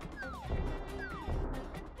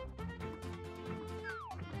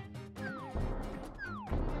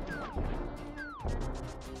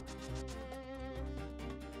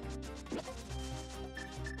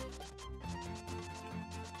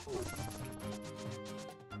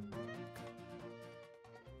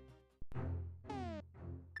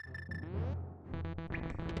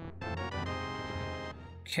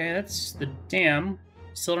 Okay, that's the dam.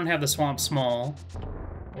 Still don't have the swamp small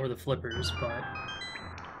or the flippers, but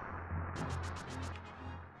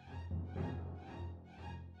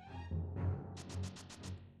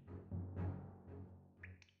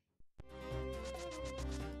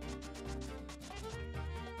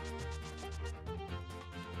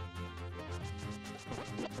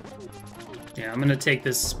yeah, I'm gonna take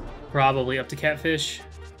this probably up to Catfish.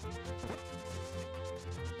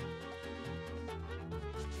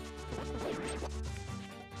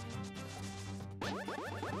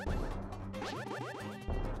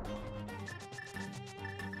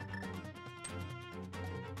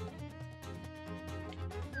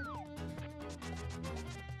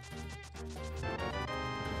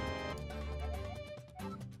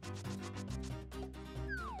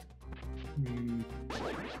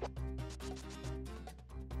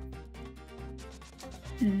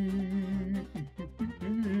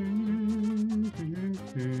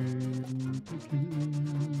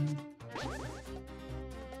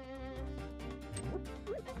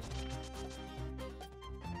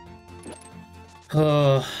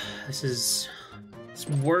 Oh, it's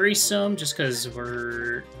worrisome just because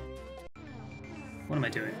we're... What am I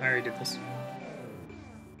doing? I already did this.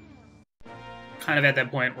 Kind of at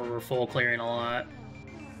that point where we're full clearing a lot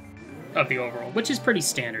of the overall, which is pretty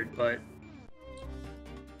standard, but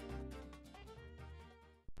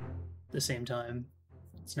at the same time,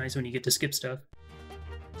 it's nice when you get to skip stuff.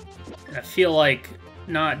 And I feel like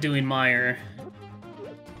not doing Mire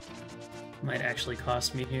might actually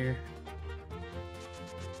cost me here.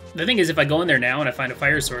 The thing is, if I go in there now and I find a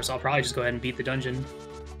fire source, I'll probably just go ahead and beat the dungeon.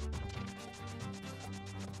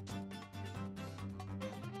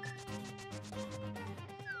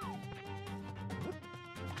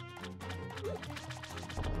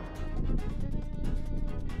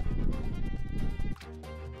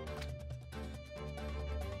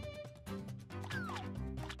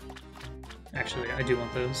 Actually, I do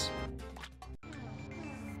want those.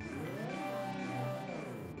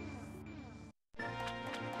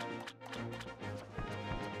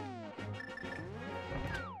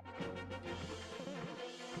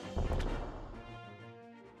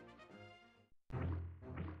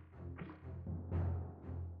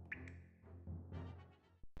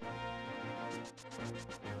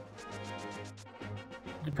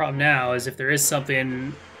 The problem now is if there is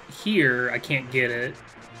something here, I can't get it.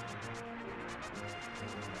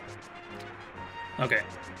 Okay.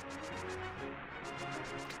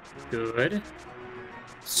 Good.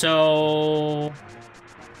 So...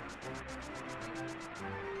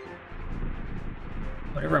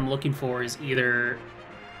 whatever I'm looking for is either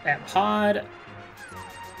at pod...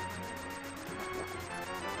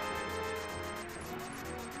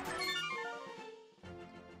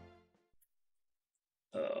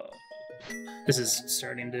 This is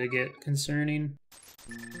starting to get concerning.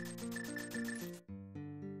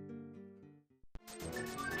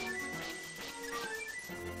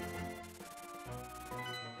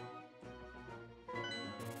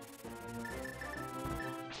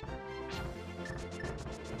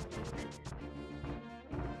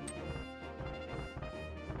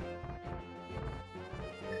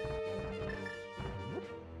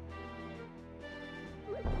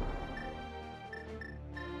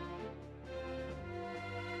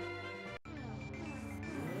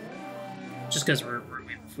 Just because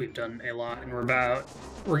we've done a lot, and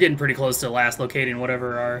we're getting pretty close to last locating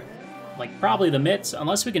whatever are, like, probably the mitts,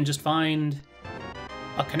 unless we can just find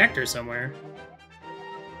a connector somewhere.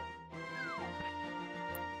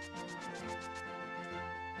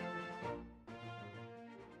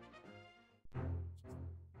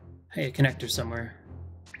 Hey, a connector somewhere.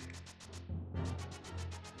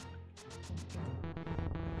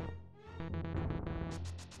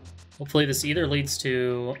 Hopefully this either leads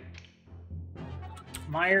to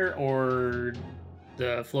Mire or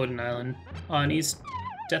the floating island on East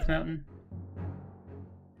Death Mountain.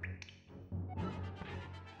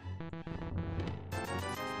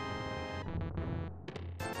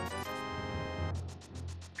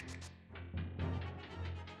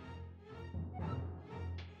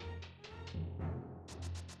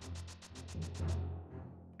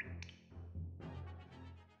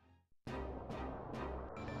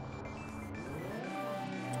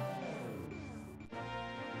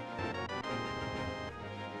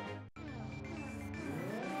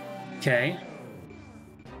 Okay.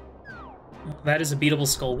 That is a beatable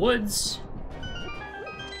Skull Woods.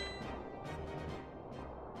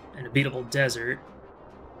 And a beatable desert.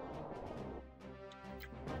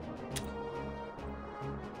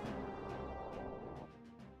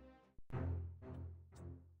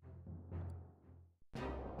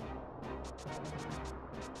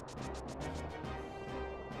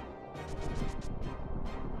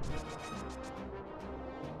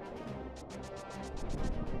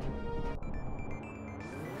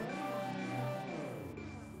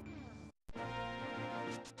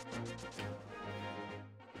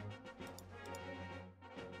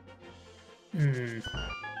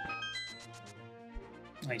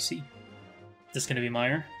 I see. Is this gonna be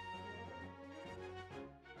Mire?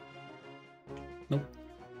 Nope.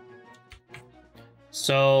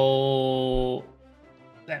 So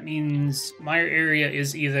that means Mire area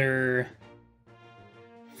is either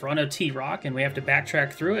front of T-Rock and we have to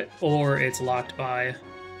backtrack through it, or it's locked by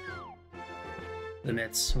the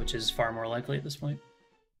mitts, which is far more likely at this point.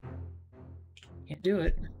 Can't do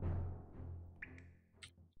it.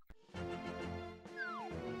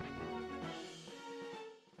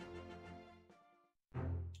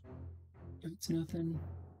 It's nothing.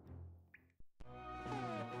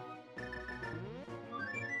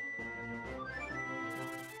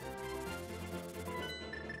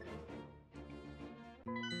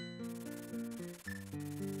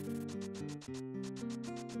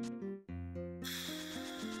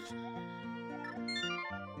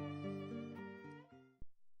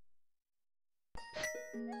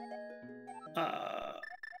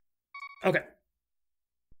 Okay.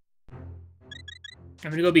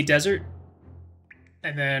 I'm gonna go beat Desert.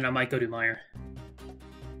 And then I might go do Mire.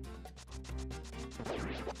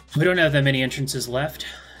 We don't have that many entrances left,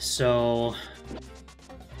 so...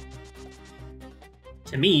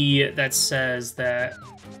 To me, that says that...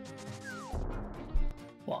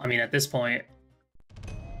 Well, I mean, at this point...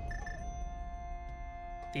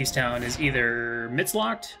 Thieves Town is either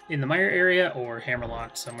mitts-locked in the Mire area or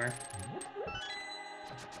hammer-locked somewhere.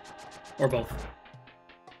 Or both.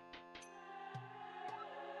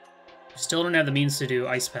 Still don't have the means to do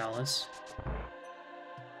Ice Palace.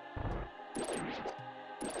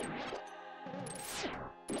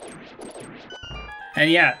 And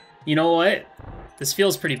yeah, you know what? This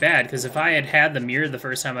feels pretty bad, because if I had had the mirror the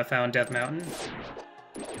first time I found Death Mountain,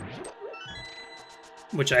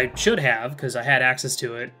 which I should have, because I had access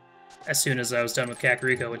to it as soon as I was done with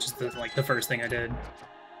Kakariko, which is the first thing I did,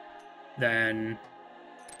 then...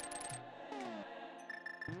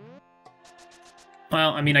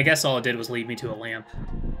 Well, I mean, I guess all it did was lead me to a lamp,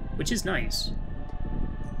 which is nice.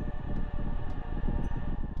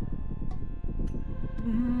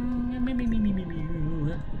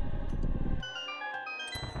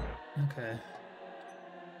 Okay.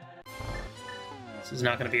 This is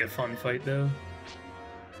not going to be a fun fight, though.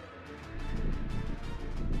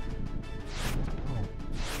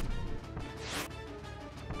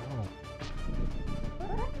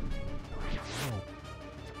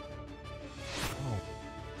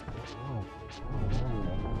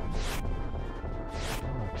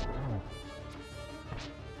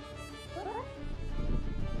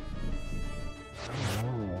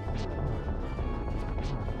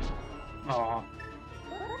 Aw.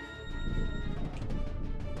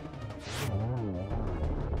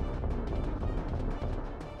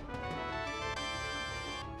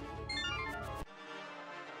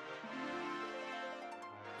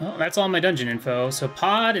 Well, that's all my dungeon info. So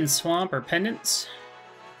Pod and Swamp are pendants.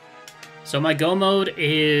 So my go mode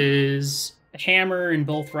is hammer in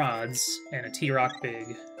both rods and a T-Rock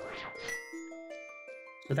big.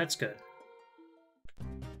 So that's good.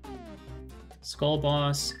 Skull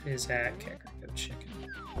Boss is at Kakariko Chicken.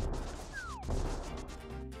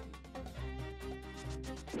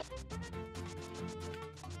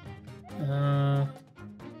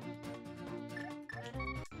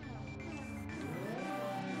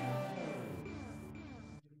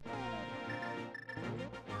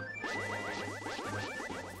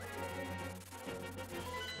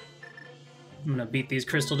 I'm gonna beat these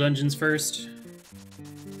crystal dungeons first.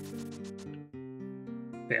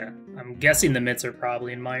 Yeah, I'm guessing the mitts are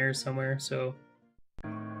probably in Mire somewhere, so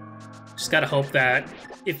just gotta hope that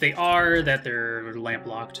if they are, that they're lamp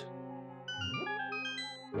locked.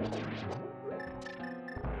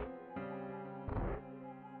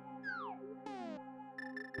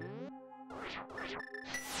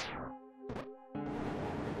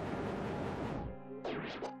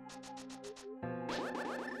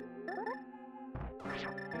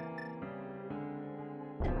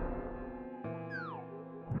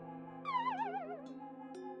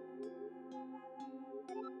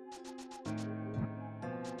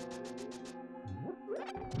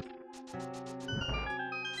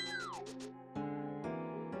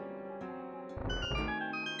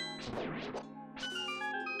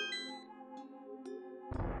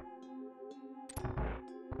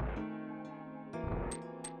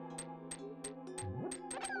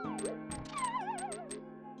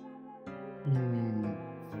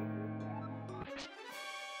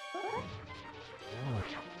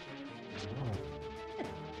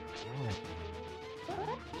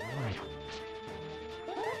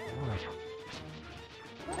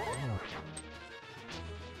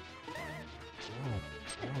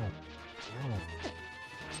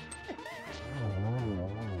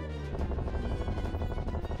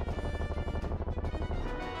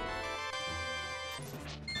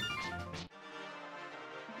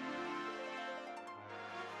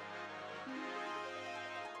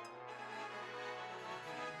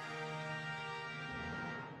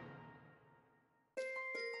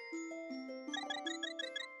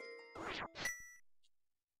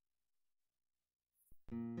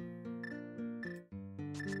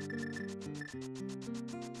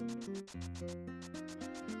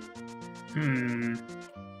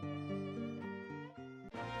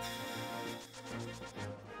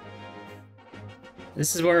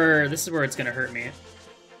 This is where it's gonna hurt me.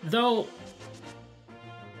 Though,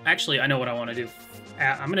 actually, I know what I want to do.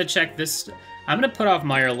 I'm gonna check this. I'm gonna put off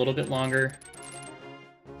Mire a little bit longer,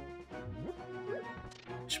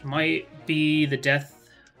 which might be the death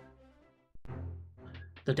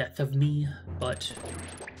of me. But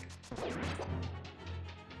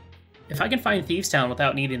if I can find Thieves Town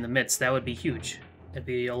without needing the mitts, that would be huge. That'd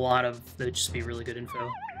be a lot of. That'd just be really good info.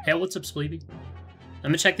 Hey, what's up, Spleeby? I'm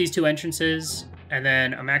gonna check these two entrances. And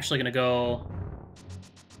then I'm actually going to go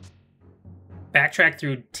backtrack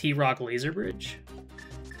through T-Rock Laser Bridge.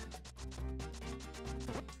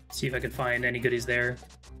 See if I can find any goodies there.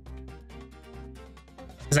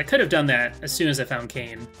 Because I could have done that as soon as I found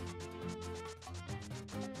Kane.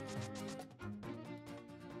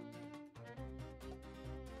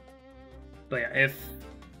 But yeah, if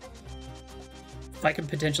I could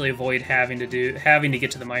potentially avoid having to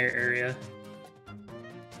get to the Mire area.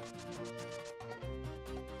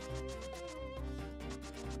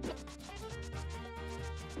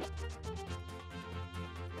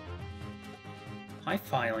 Hi,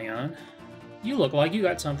 Phylleon. You look like you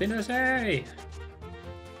got something to say.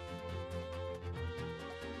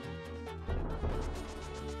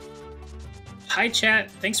 Hi, chat.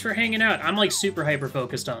 Thanks for hanging out. I'm like super hyper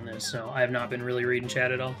focused on this, so I have not been really reading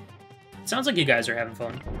chat at all. It sounds like you guys are having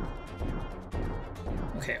fun.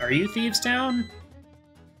 Okay, are you Thieves Town?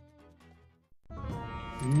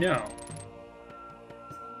 No.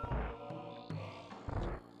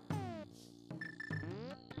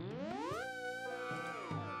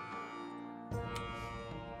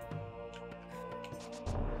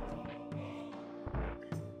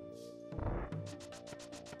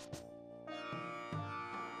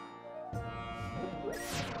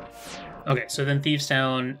 Okay, so then Thieves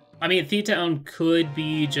Town... I mean, Thieves Town could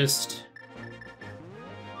be just...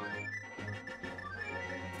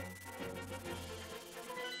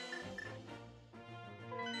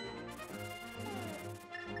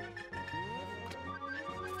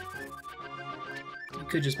 It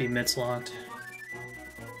could just be mitts locked.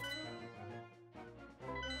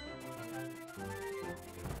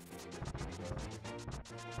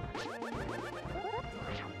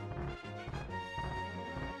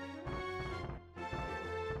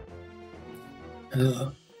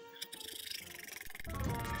 Ugh.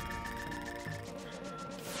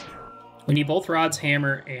 We need both rods,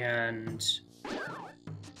 hammer, and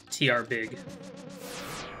TR big.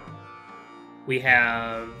 We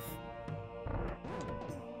have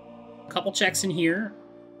a couple checks in here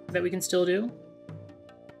that we can still do.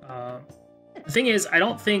 The thing is, I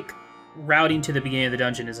don't think routing to the beginning of the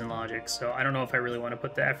dungeon is in logic, so I don't know if I really want to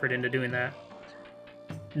put the effort into doing that.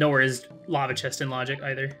 Nowhere is lava chest in logic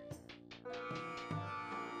either.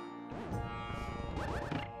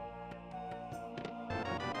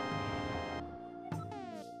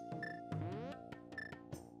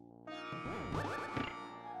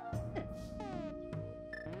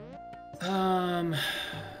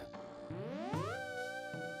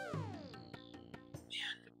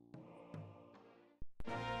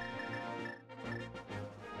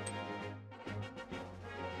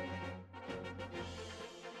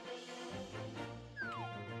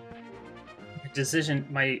 Decision,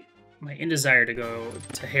 my indesire to go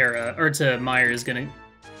to Hera or to Meyer is gonna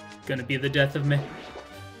be the death of me.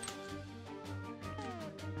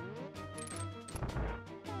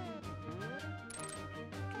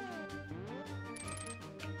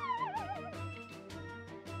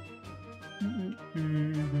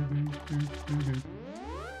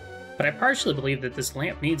 But I partially believe that this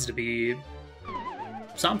lamp needs to be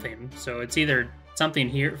something, so it's either something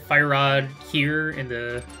here, fire rod here in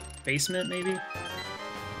the basement, maybe?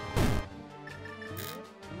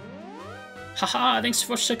 Haha, thanks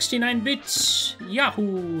for 69 bits!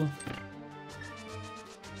 Yahoo!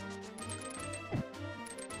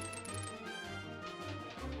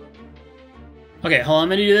 Okay, hold on, I'm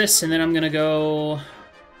gonna do this, and then I'm gonna go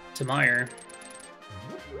to Meyer.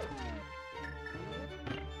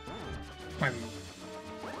 I'm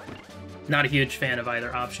not a huge fan of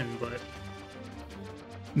either option, but...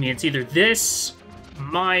 I mean, it's either this,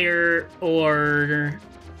 Meyer, or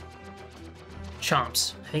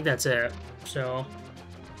Chomps. I think that's it. So,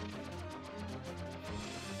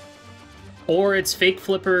 or it's Fake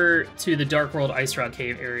Flipper to the Dark World Ice Rock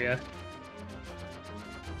Cave area.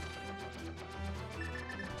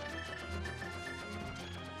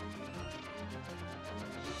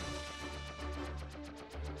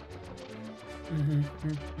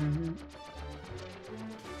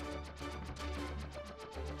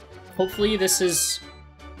 Hopefully this is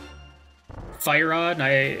Fire Rod,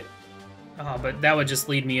 and but that would just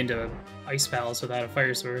lead me into Ice Palace without a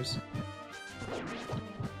fire source.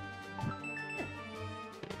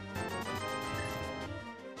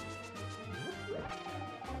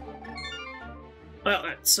 Well,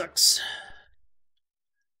 that sucks.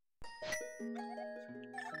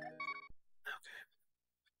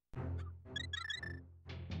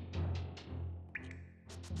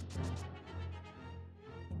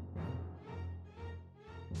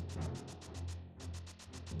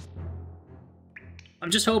 I'm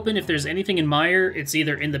just hoping if there's anything in Meyer, it's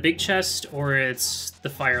either in the big chest or it's the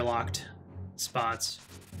fire-locked spots.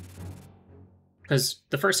 Because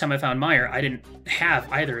the first time I found Meyer, I didn't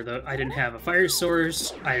have either. I didn't have a fire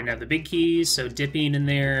source, I didn't have the big keys, so dipping in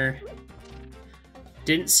there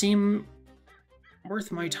didn't seem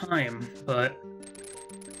worth my time, but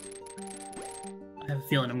I have a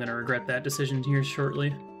feeling I'm going to regret that decision here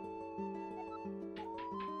shortly.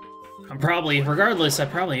 I'm probably, regardless, I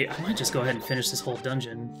might just go ahead and finish this whole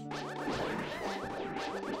dungeon.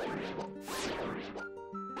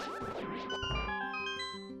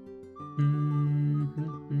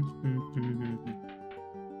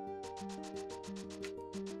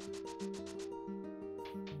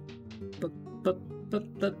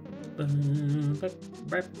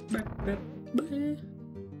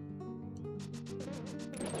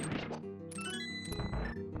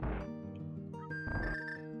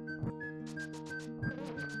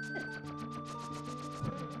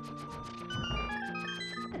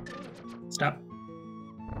 Stop.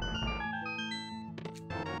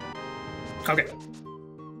 Okay.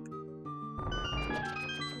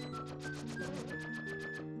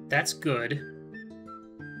 That's good.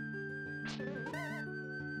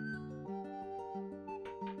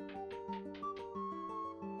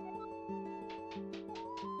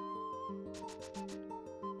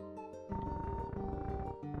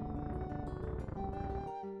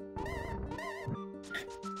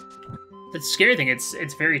 The scary thing,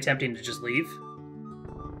 it's very tempting to just leave.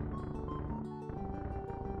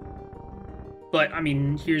 But, I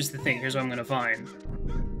mean, here's the thing. Here's what I'm going to find.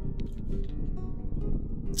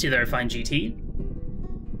 It's either I find GT,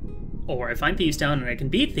 or I find Thieves Town and I can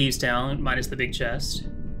beat Thieves Town, minus the big chest.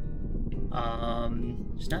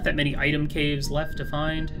 There's not that many item caves left to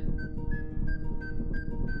find.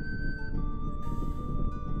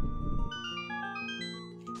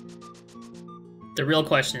 The real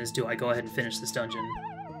question is, do I go ahead and finish this dungeon?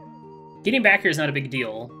 Getting back here is not a big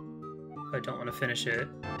deal. I don't want to finish it.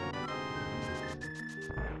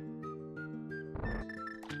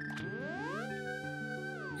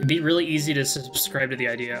 It'd be really easy to subscribe to the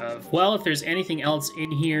idea of, well, if there's anything else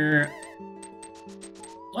in here...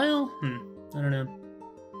 Well, I don't know.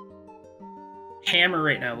 Hammer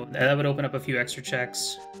right now. That would open up a few extra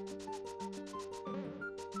checks.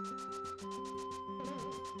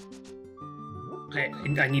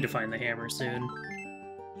 I need to find the hammer soon.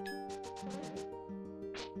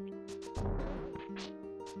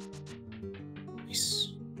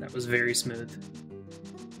 Nice. That was very smooth.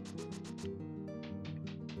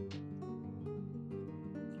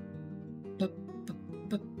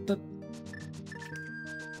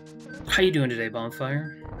 How you doing today,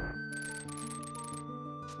 Bonfire?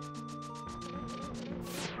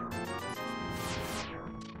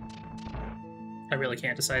 I really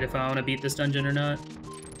can't decide if I want to beat this dungeon or not.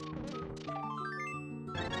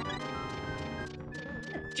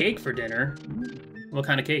 Cake for dinner? What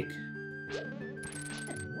kind of cake?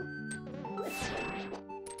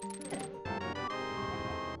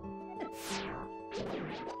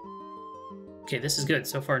 Okay, this is good.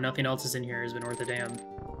 So far, nothing else is in here has been worth a damn.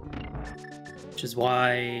 Which is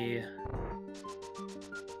why... I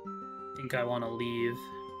think I want to leave.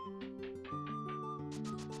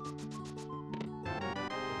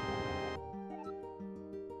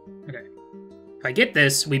 Okay. If I get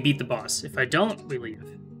this, we beat the boss. If I don't, we leave.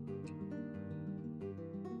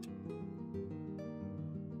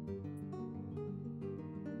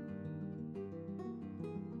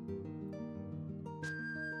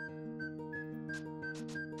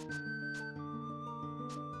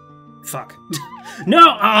 Fuck.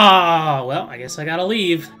 No! Ah, well, I guess I gotta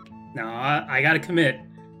leave. No, I gotta commit.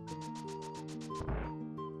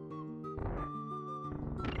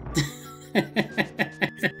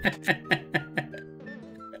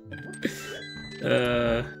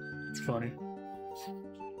 It's funny.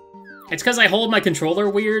 It's because I hold my controller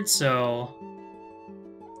weird, so...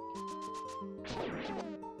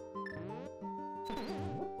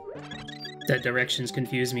 That directions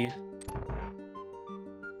confuse me.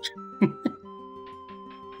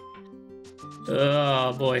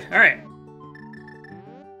 Oh boy. Alright.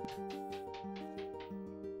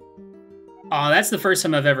 Oh, that's the first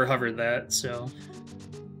time I've ever hovered that, so...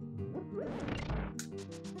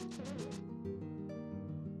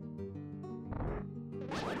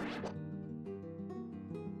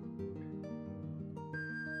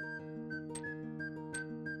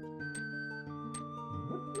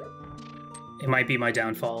 It might be my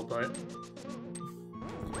downfall, but...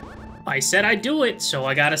 I said I'd do it, so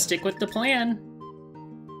I gotta stick with the plan.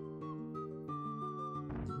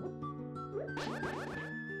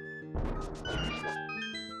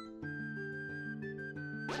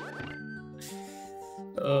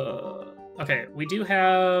 Okay, we do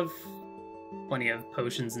have plenty of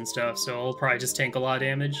potions and stuff, so I'll probably just tank a lot of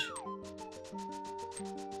damage.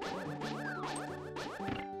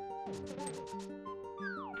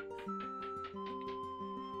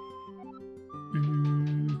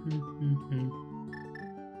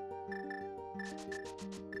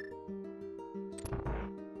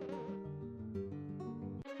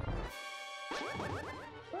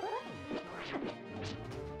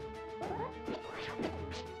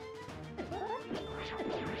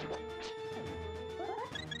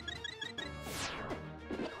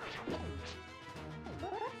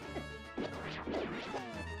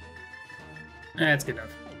 That's good enough.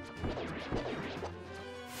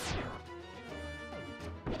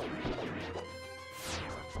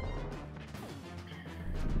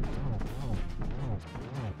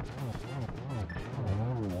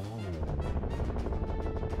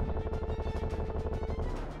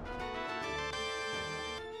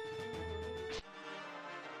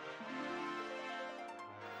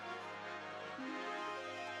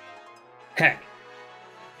 Heck.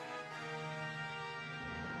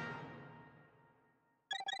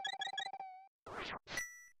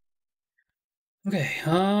 Okay,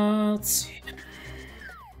 let's see.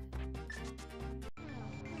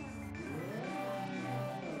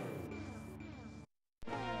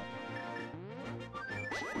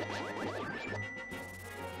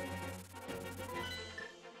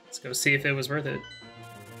 Let's go see if it was worth it.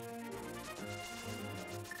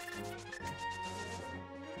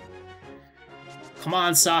 Come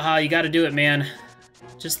on, Saha, you gotta do it, man.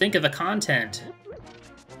 Just think of the content.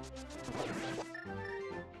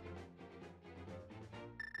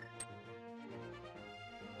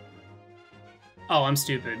 Oh, I'm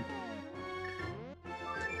stupid.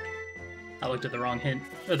 I looked at the wrong hint,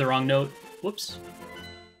 or the wrong note. Whoops.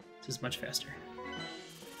 This is much faster.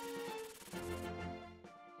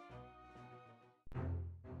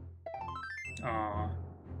 Aw.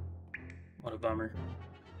 What a bummer.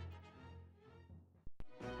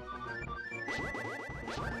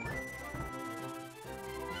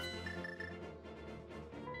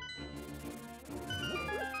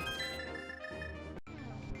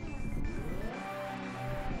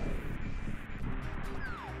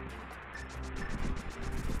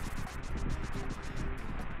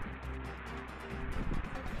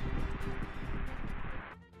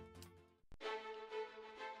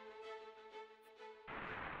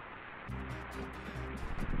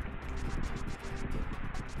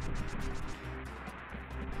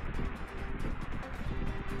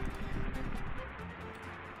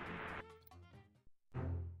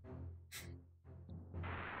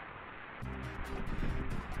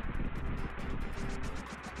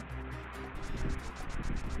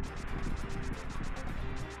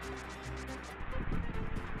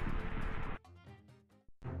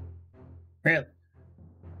 Really?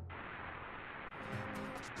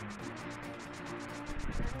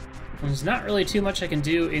 There's not really too much I can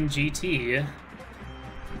do in GT.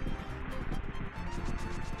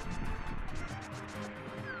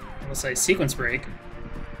 Unless I sequence break.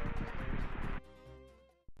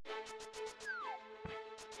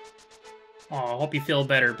 Aw, hope you feel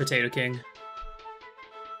better, Potato King.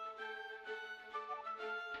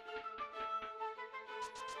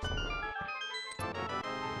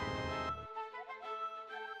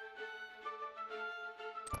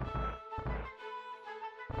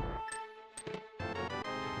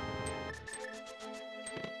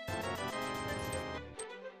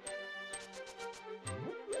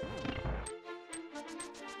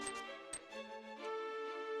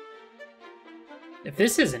 If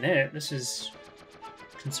this isn't it, this is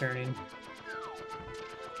concerning.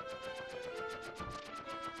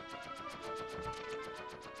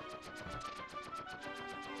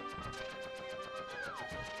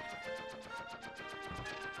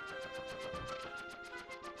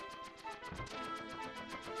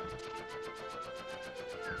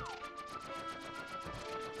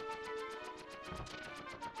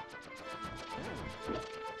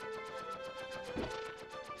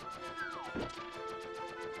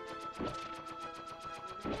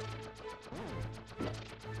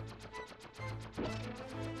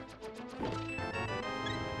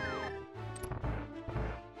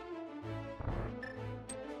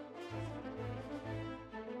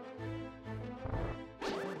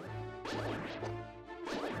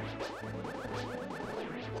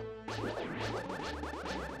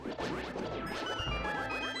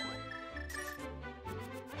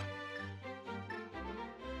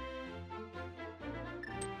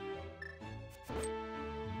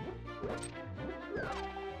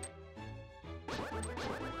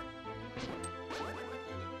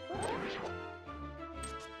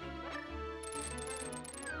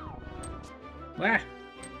 Wah.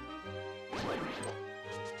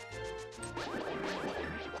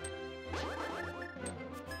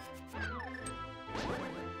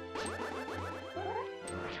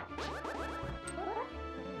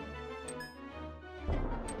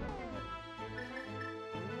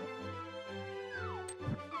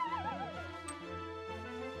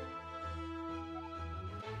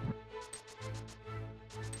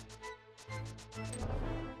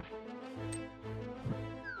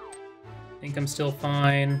 I think I'm still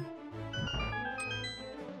fine.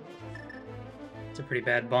 It's a pretty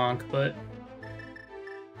bad bonk, but...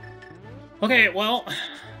 Okay, well...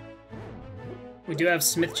 We do have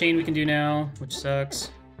Smith Chain we can do now, which sucks.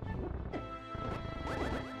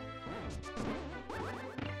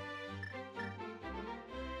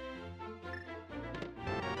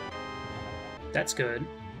 That's good.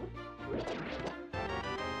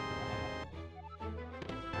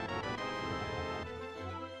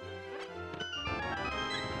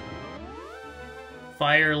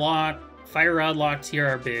 Fire rod locks here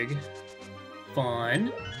are big.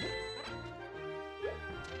 Fun.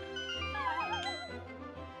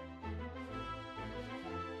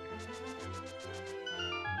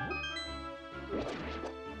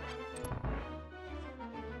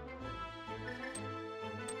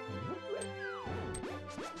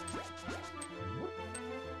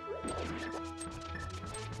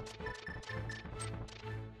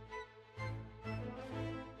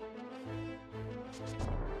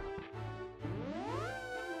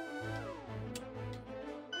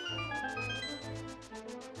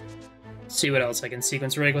 See what else I can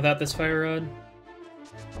sequence rig without this fire rod.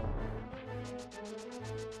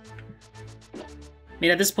 I mean,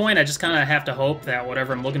 at this point, I just kind of have to hope that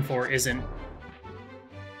whatever I'm looking for isn't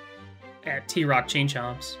at T-Rock Chain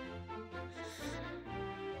Chomps.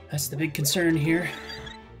 That's the big concern here.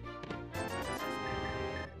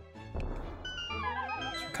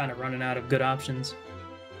 We're kind of running out of good options.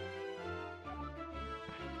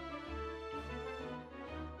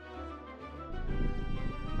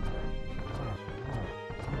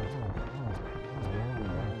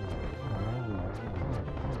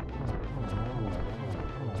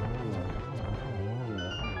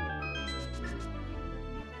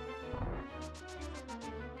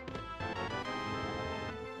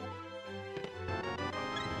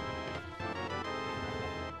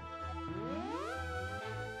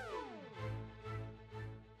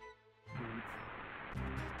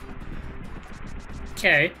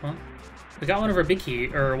 Okay, well, we got one of our big key,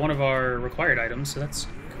 or one of our required items, so that's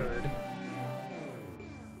good.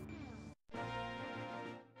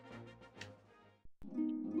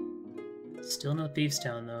 Still no Thieves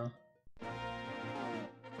Town, though.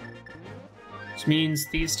 Which means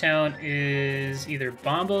Thieves Town is either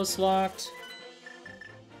Bombos locked,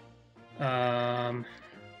 or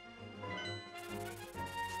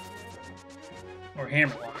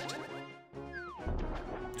Hammer locked.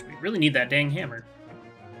 Which we really need that dang hammer.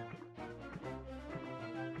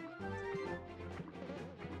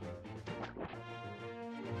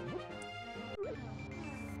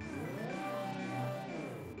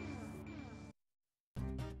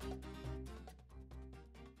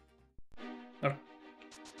 Okay.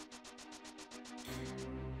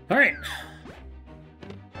 Alright.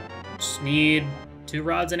 Just need 2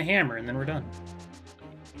 rods and a hammer, and then we're done.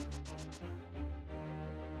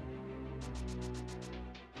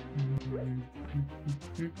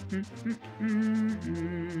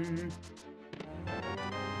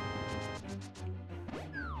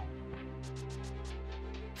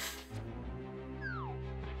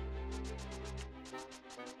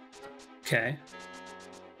 Okay.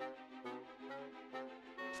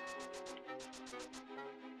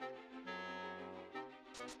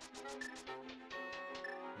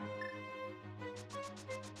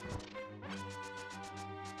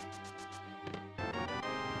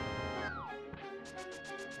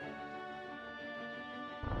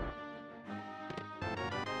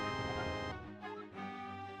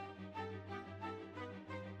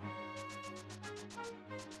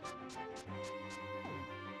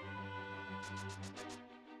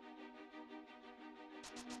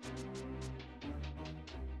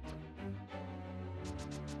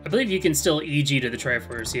 I believe you can still EG to the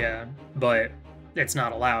Triforce, yeah, but it's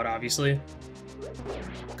not allowed, obviously.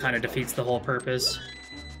 Kind of defeats the whole purpose.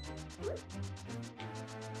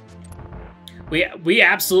 We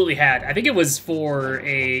absolutely had, I think it was for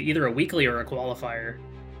either a weekly or a qualifier.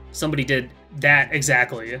 Somebody did that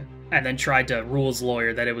exactly, and then tried to rules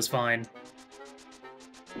lawyer that it was fine.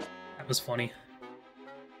 That was funny.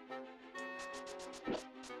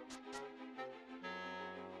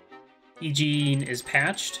 Eugene is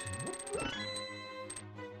patched.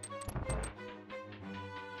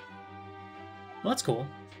 Well, that's cool.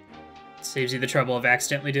 Saves you the trouble of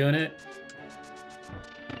accidentally doing it.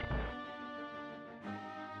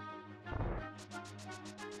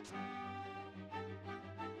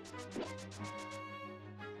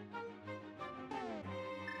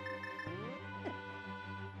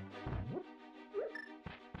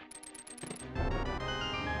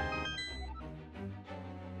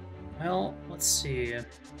 Well, let's see.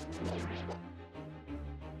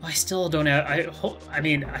 I still don't have... I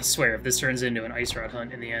mean, I swear, if this turns into an Ice Rod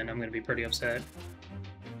hunt in the end, I'm going to be pretty upset.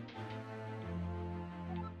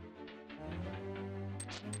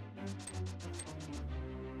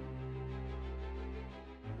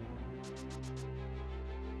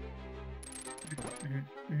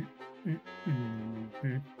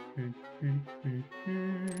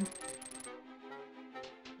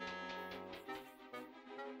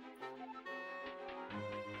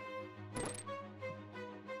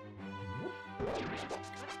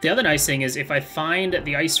 The other nice thing is if I find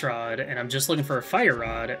the Ice Rod and I'm just looking for a Fire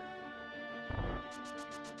Rod,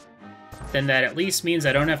 then that at least means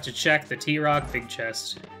I don't have to check the T-Rock Big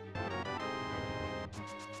Chest.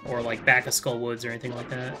 Or like back of Skull Woods or anything like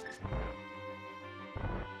that.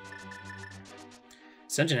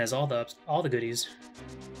 This dungeon has all the goodies.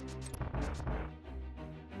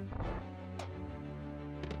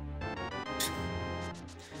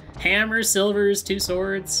 Hammer, silvers, 2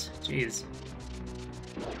 swords. Jeez.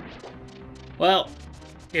 Well,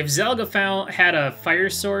 if Zelda had a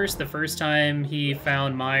fire source the first time he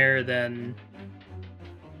found Meyer, then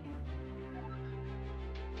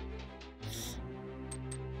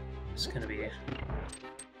it's gonna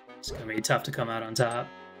be tough to come out on top.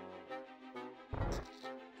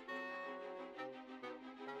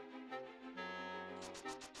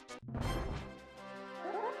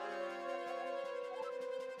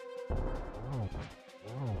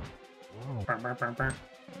 Burr, burr, burr.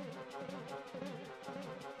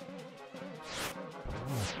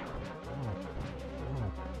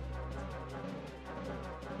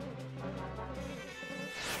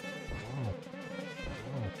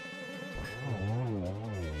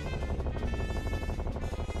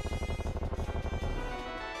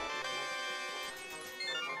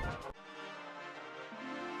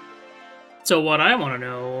 So what I want to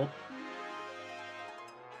know,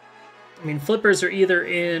 I mean, flippers are either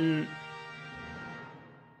in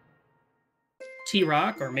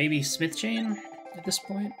T-Rock or maybe Smith Chain at this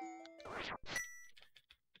point.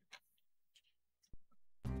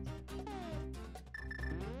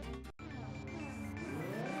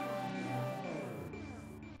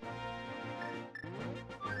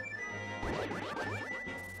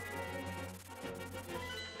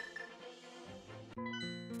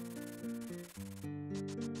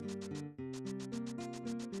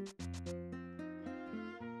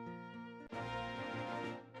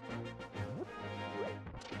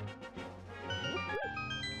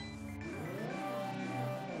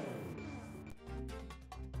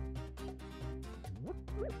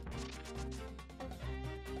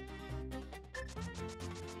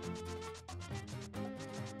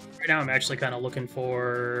 Right now I'm actually kind of looking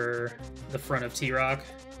for the front of T-Rock.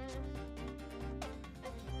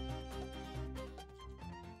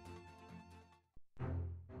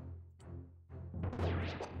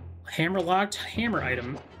 Hammer-locked hammer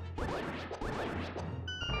item.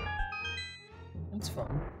 That's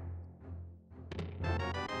fun.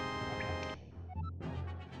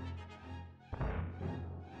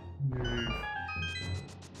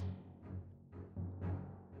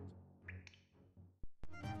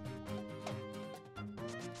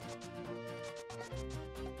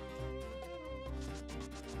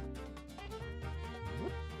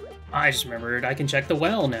 I just remembered I can check the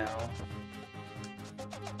well now.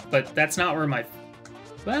 But that's not where my...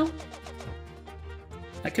 Well...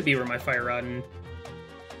 That could be where my Fire Rod and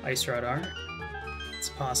Ice Rod are. It's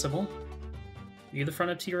possible. Are you the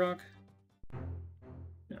front of T-Rock?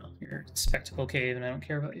 No, you're Spectacle Cave and I don't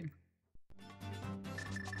care about you.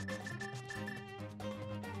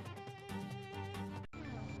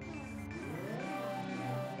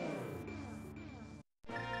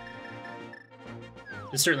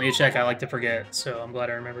 It's certainly a check I like to forget, so I'm glad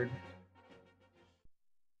I remembered.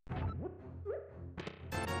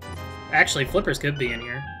 Actually, Flippers could be in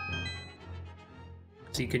here.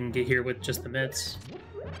 So you can get here with just the mitts.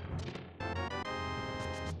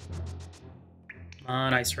 Come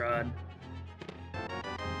on, Ice Rod.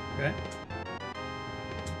 Okay.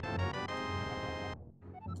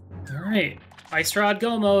 Alright. Ice Rod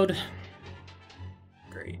go mode.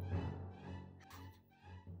 Great.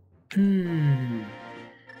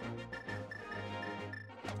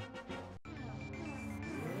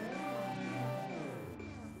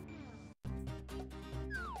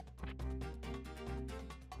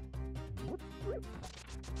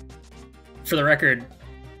 For the record,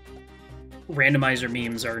 randomizer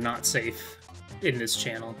memes are not safe in this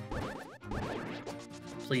channel.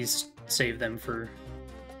 Please save them for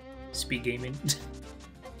speed gaming.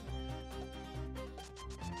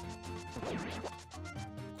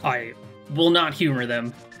 I will not humor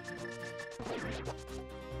them.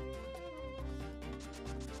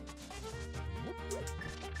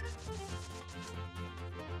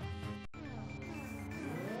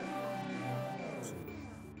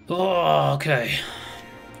 Oh, okay.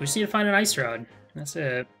 We just need to find an Ice Rod. That's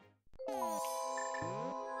it.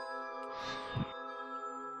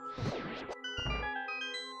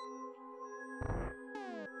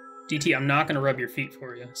 DT, I'm not gonna rub your feet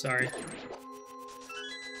for you. Sorry.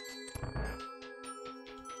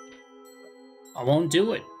 I won't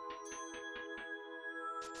do it.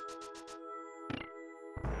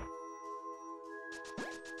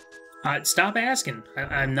 Stop asking.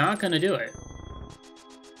 I'm not gonna do it.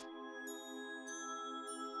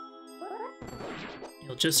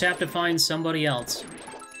 You'll just have to find somebody else.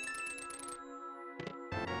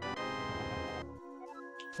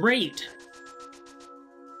 Great!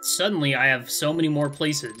 Suddenly I have so many more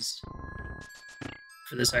places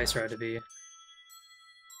for this Ice Rod to be.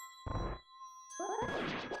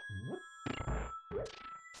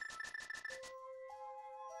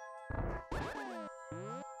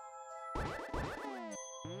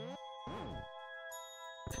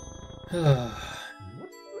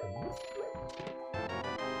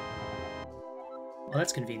 Well,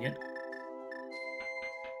 that's convenient.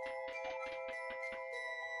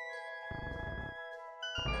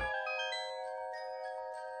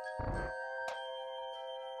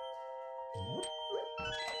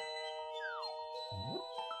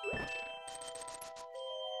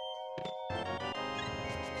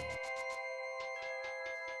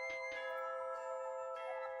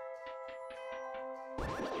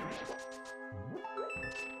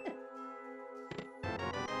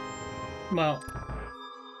 Well,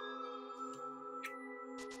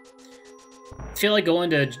 I feel like going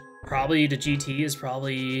to GT is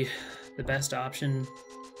probably the best option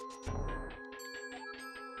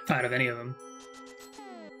out of any of them.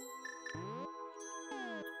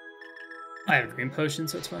 I have a green potion,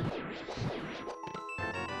 so it's fine.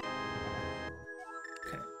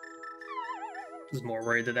 Okay. I was more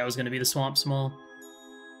worried that was going to be the Swamp Small.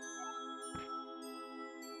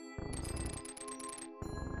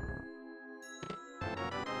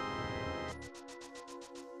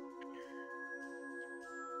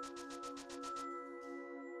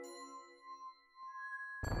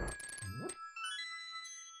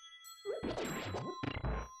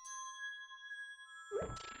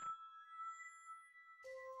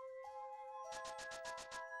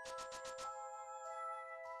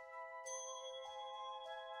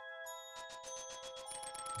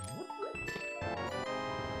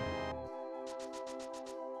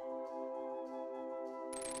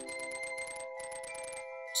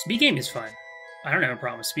 Speed gaming is fun. I don't have a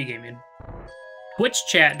problem with speed gaming. Twitch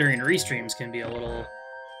chat during restreams can be a little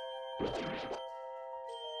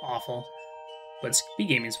awful, but speed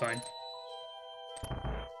gaming is fine.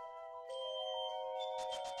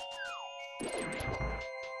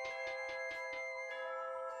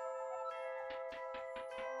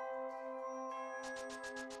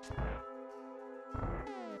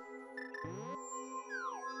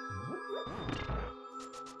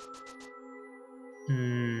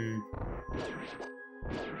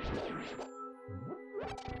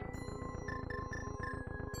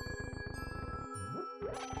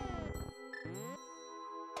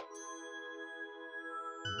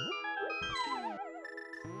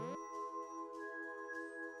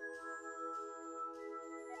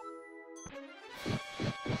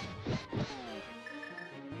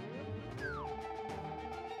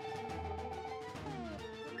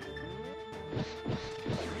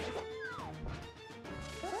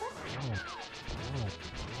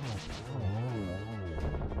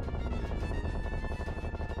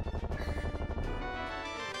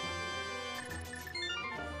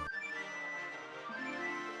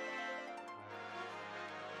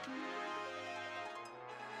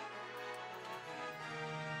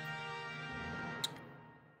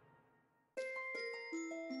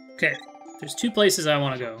 Okay, there's two places I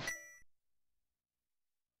want to go.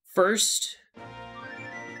 First,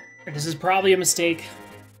 and this is probably a mistake,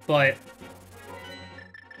 but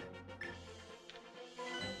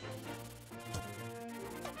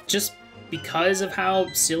just because of how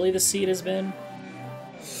silly the seed has been,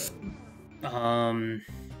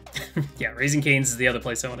 yeah, Raising Cane's is the other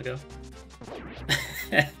place I want to go.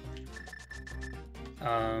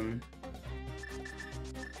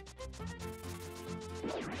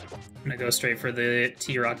 I'm gonna go straight for the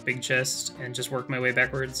T-Rock big chest and just work my way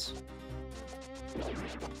backwards.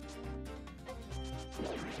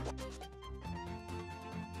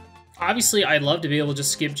 Obviously, I'd love to be able to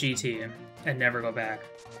just skip GT and never go back.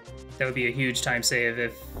 That would be a huge time save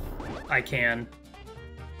if I can.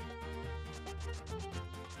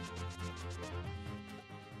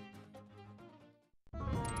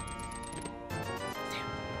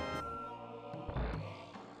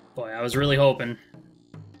 Boy, I was really hoping.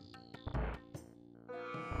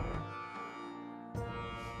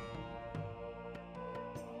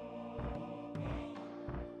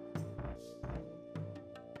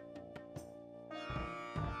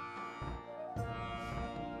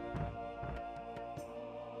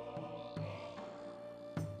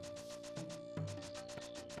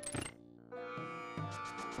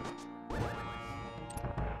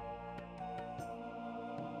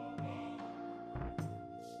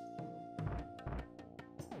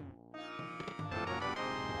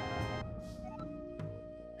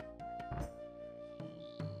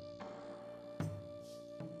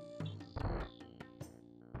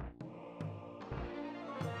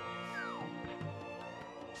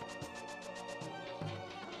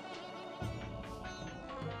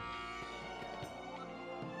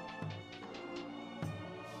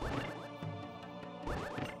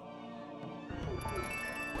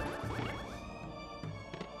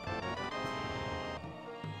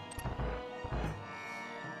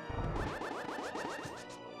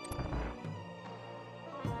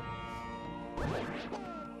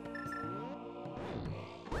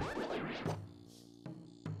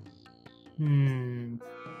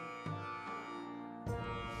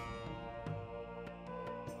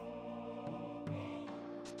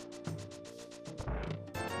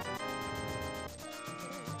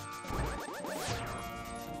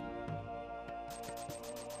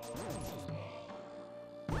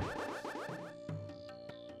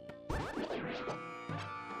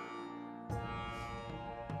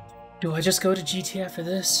 Do I just go to GT after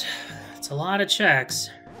this? It's a lot of checks.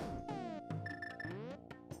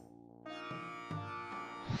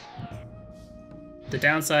 The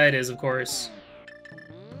downside is, of course,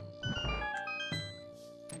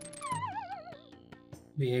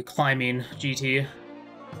 be climbing GT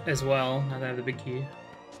as well, now that I have the big key.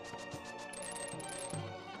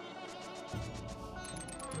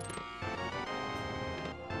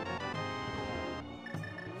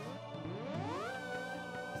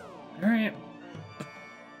 Alright.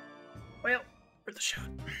 Well, worth a shot.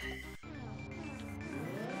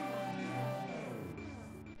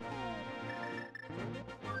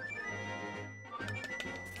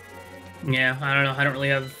 Yeah, I don't know. I don't really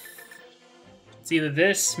have... It's either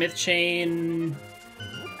this, Smith Chain,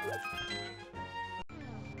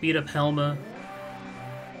 Beat up Helma.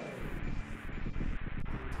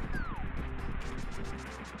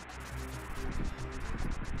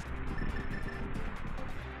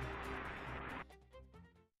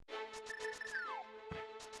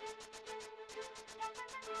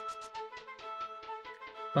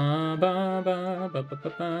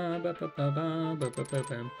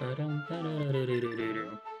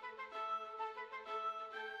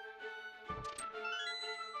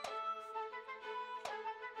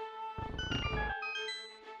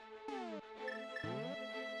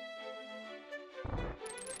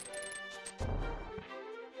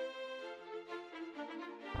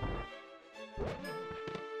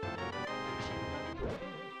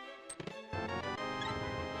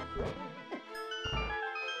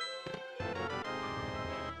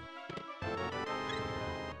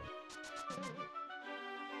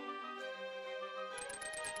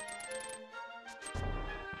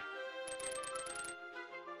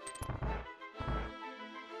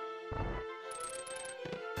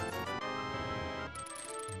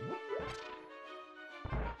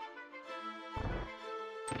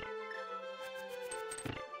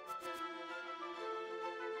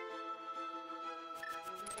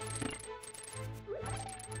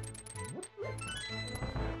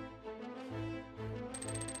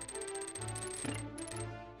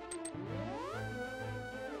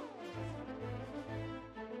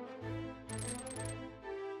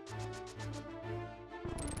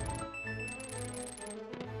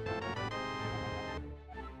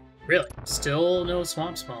 Really? Still no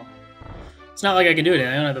Swamp Small. It's not like I can do it.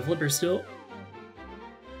 I don't have the flipper still.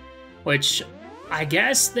 Which, I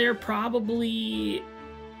guess they're probably...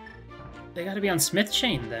 They gotta be on Smith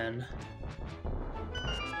Chain, then.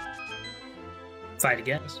 If I had to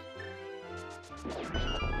guess.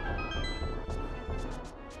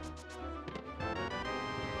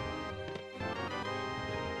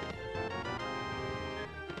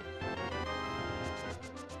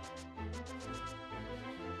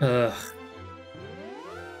 Ugh.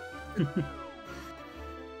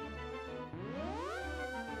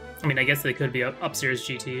 I mean, I guess they could be upstairs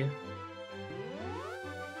GT.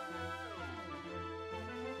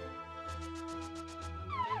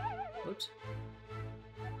 Whoops.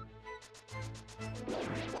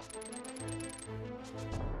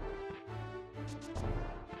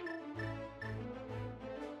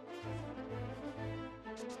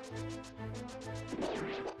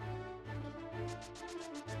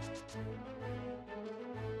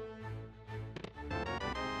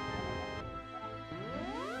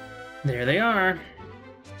 There they are.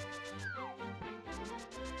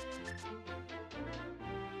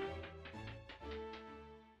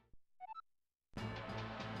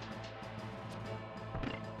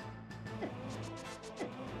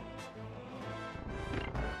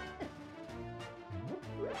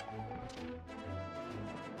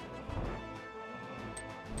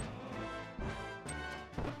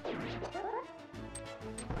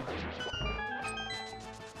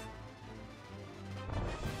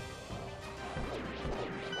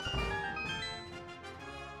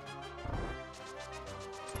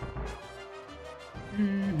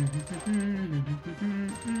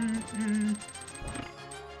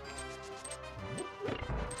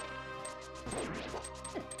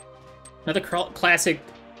 Another classic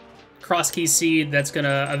cross-key seed that's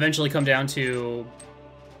gonna eventually come down to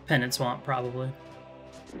Pendant Swamp, probably.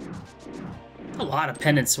 A lot of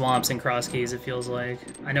Pendant Swamps and cross keys, it feels like.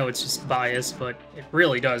 I know it's just biased, but it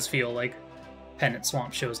really does feel like Pendant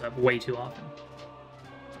Swamp shows up way too often.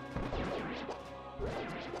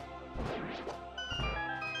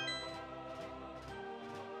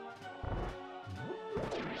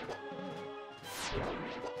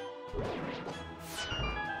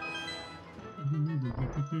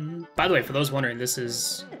 By the way, for those wondering,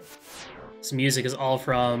 this music is all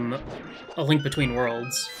from A Link Between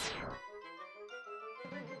Worlds,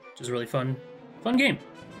 which is a really fun game.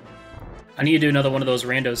 I need to do another one of those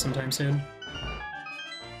randos sometime soon.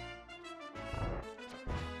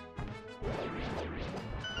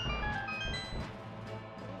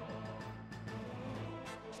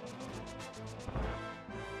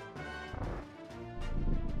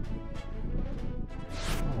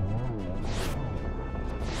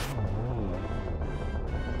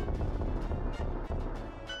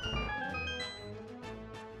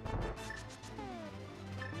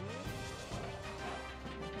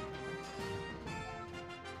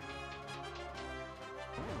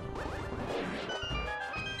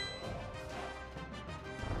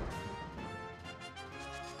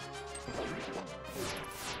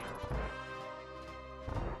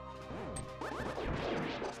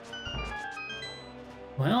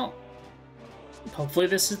 Well, Hopefully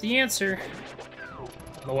this is the answer.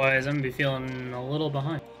 Otherwise, I'm gonna be feeling a little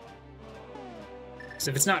behind.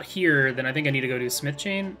 So if it's not here, then I think I need to go do Smith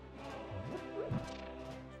Chain.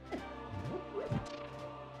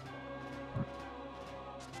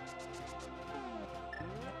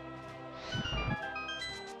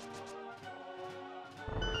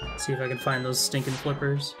 See if I can find those stinking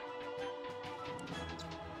flippers.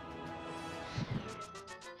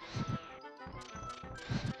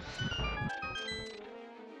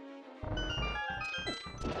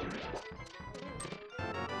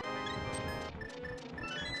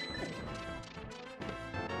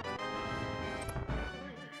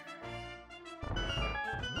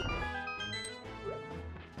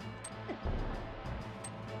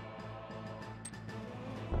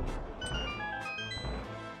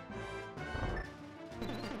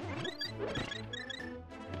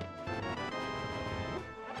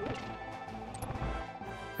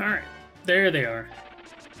 Alright, there they are.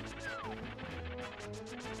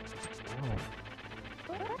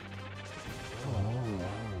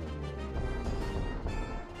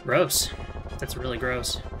 Gross. That's really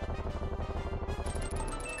gross.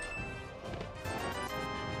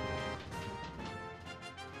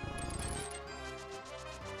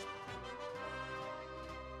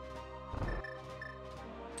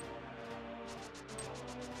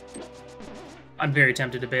 I'm very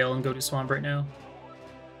tempted to bail and go to Swamp right now.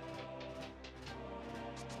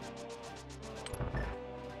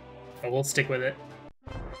 But we'll stick with it.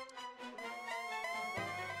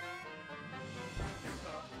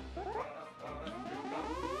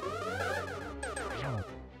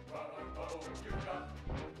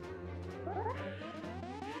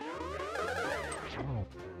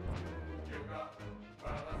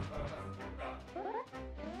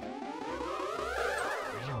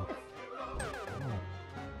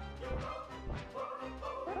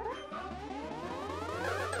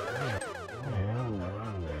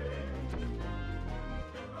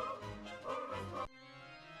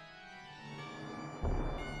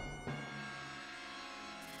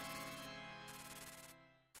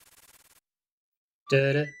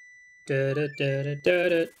 Da-da, da-da, da-da,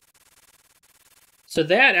 da-da. So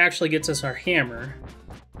that actually gets us our hammer.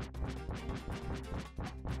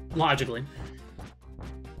 Logically.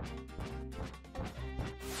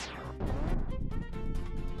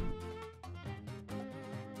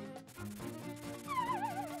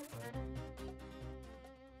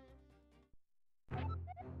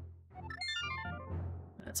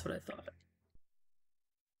 That's what I thought.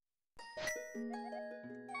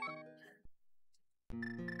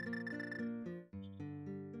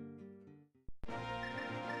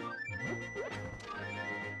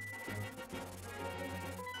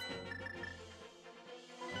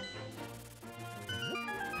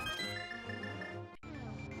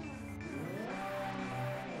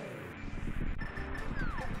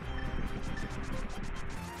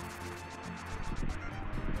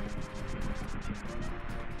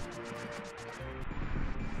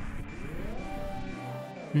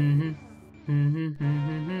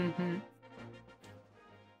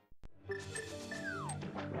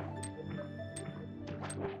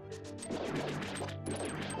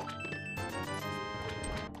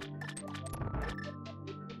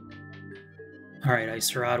 All right,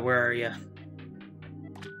 Ice Rod, where are you?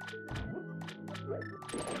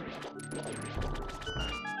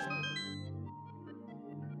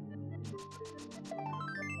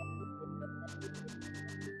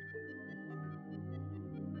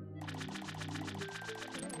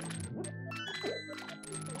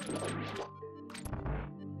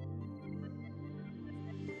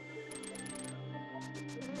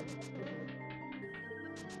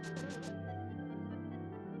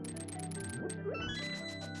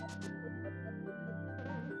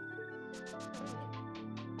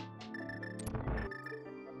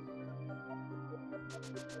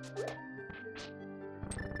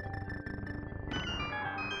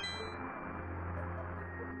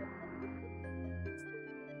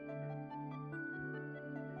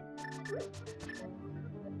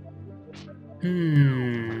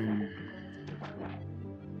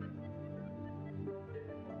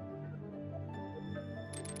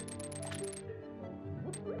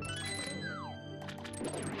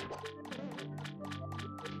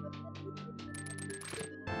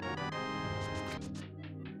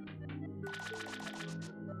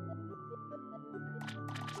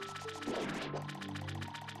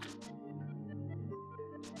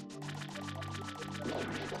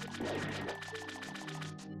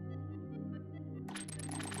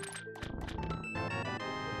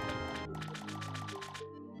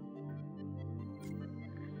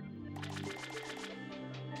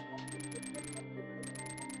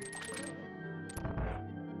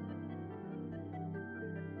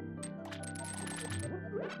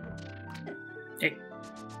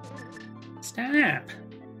 Stop.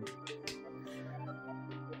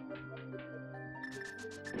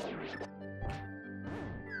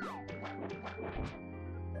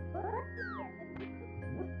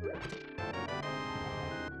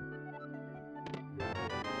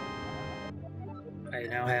 I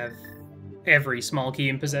now have every small key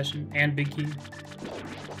in possession and big key.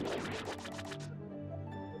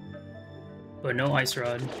 But no ice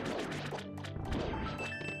rod.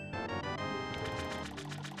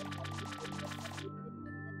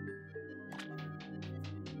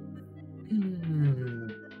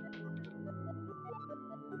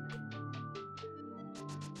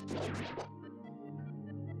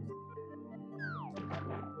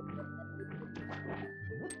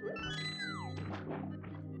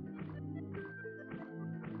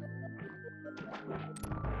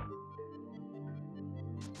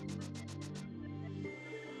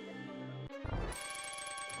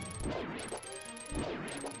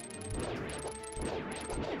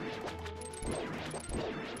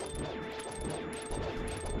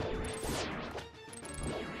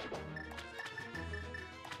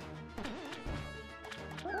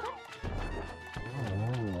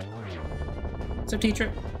 What's up,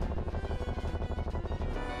 teacher?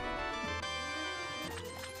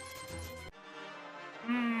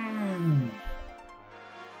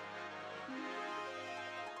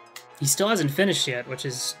 He still hasn't finished yet, which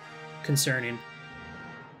is concerning.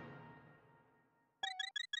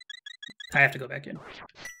 I have to go back in.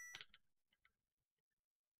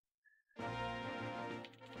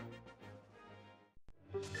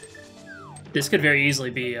 This could very easily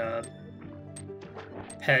be a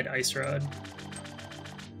head ice rod.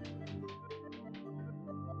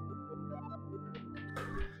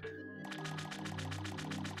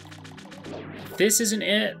 If this isn't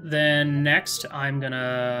it, then next I'm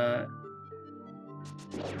gonna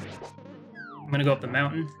go up the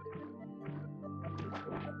mountain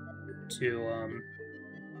to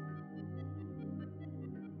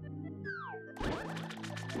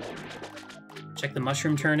check the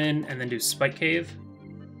mushroom turn-in, and then do Spike Cave.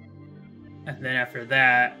 And then after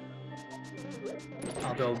that,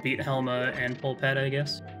 I'll go beat Helma and Pulpetta, I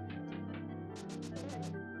guess.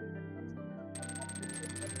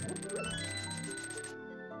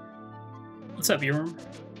 What's up, Yurm?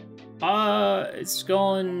 It's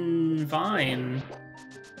going fine.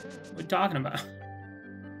 What are you talking about?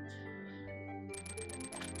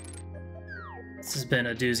 This has been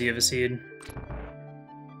a doozy of a seed.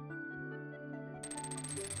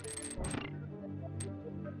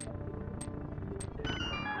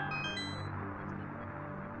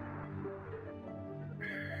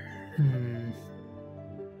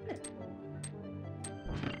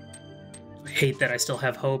 I hate that I still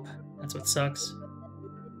have hope. That's what sucks.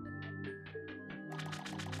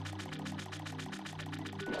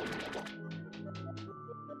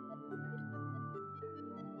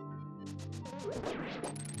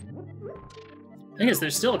 Thing is,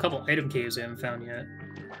 there's still a couple item caves I haven't found yet.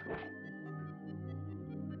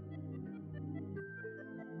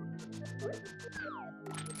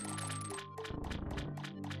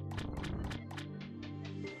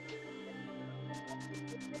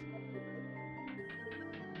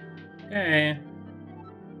 Okay.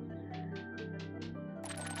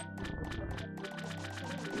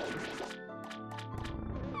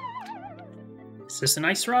 Is this an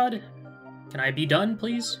ice rod? Can I be done,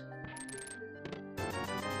 please?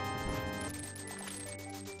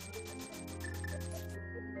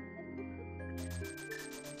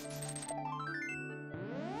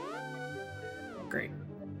 Great.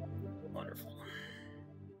 Wonderful.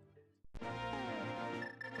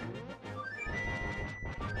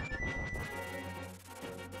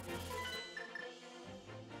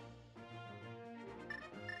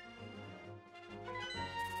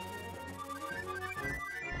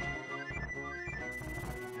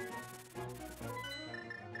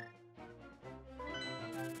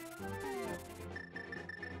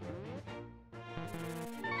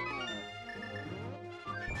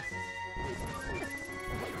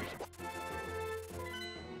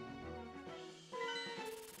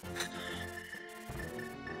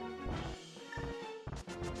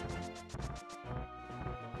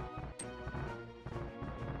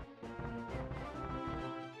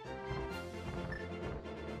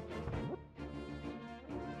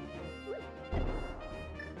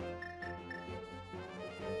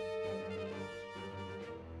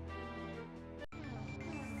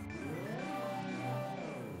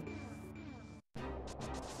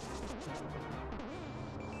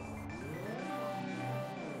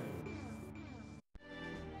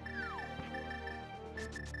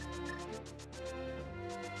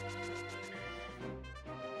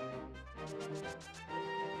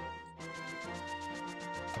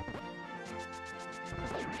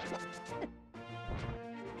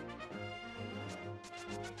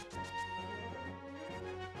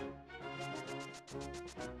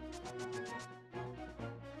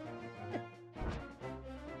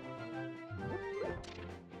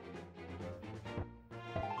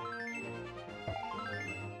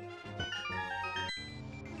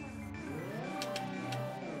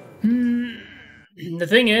 The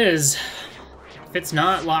thing is, if it's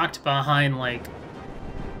not locked behind, like,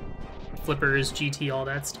 flippers, GT, all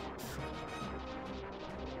that stuff,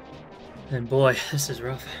 then boy, this is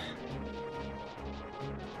rough.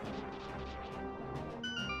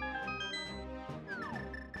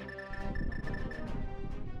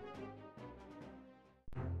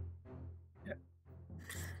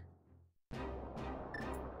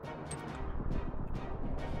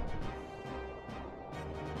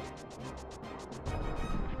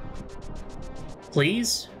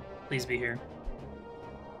 Please? Please be here.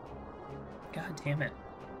 God damn it.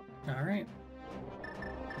 Alright.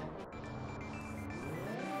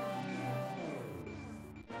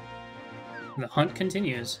 The hunt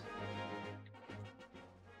continues.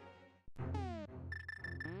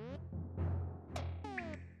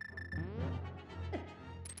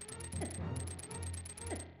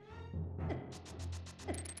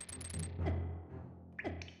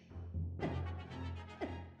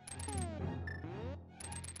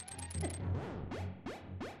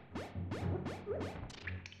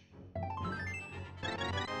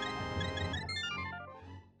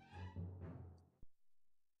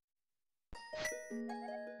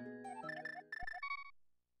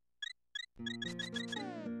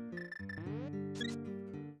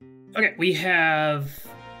 Okay, we have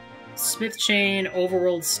Smith Chain,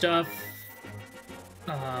 Overworld stuff,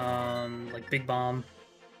 like Big Bomb.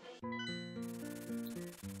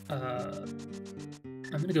 I'm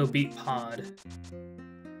gonna go beat Pod.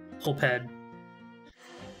 Pulped.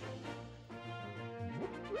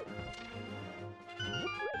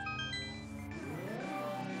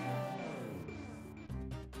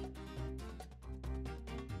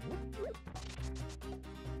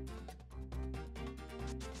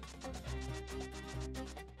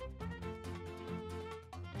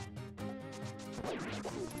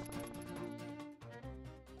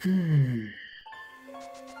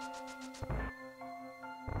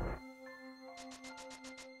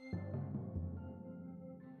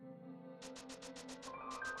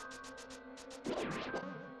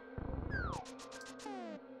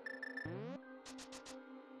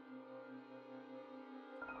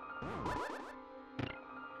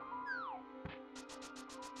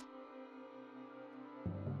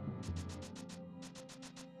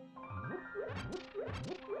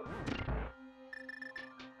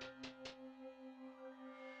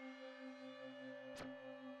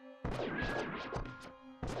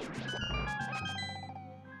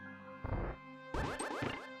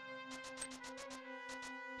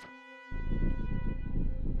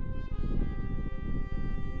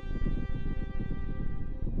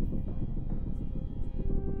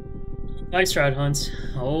 Ice Rod hunts.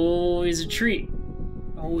 Always a treat.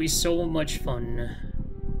 Always so much fun.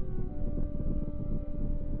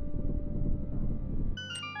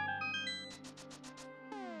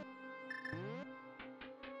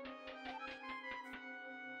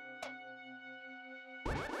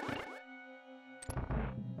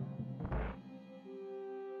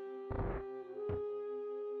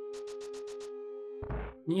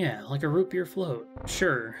 Yeah, like a root beer float.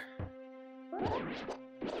 Sure.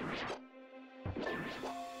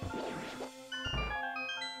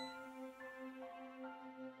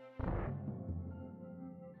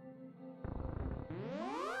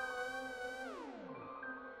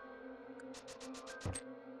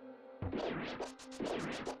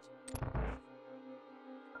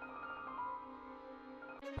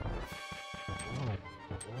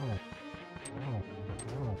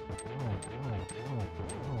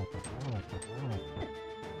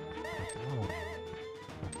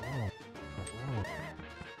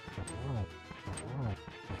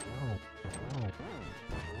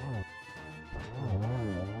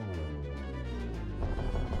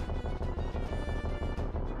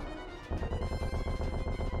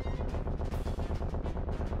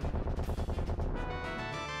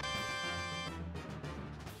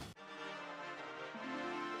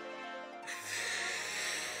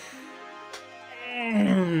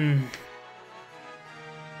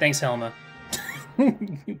 Thanks, Helma.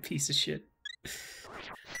 You piece of shit.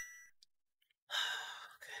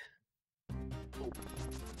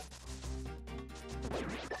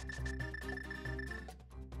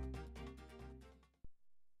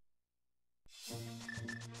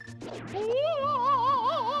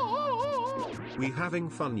 We having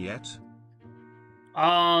fun yet?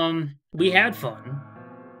 We had fun.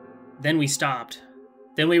 Then we stopped.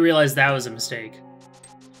 Then we realized that was a mistake.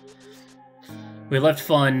 We left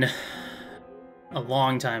fun a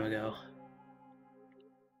long time ago.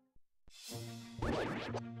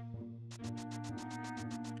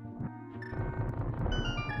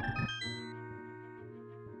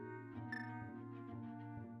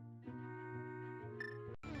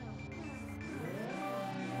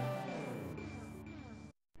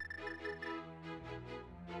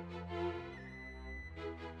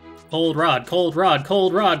 Cold rod, cold rod,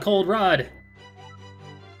 cold rod, cold rod.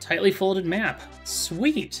 Tightly folded map.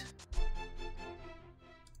 Sweet.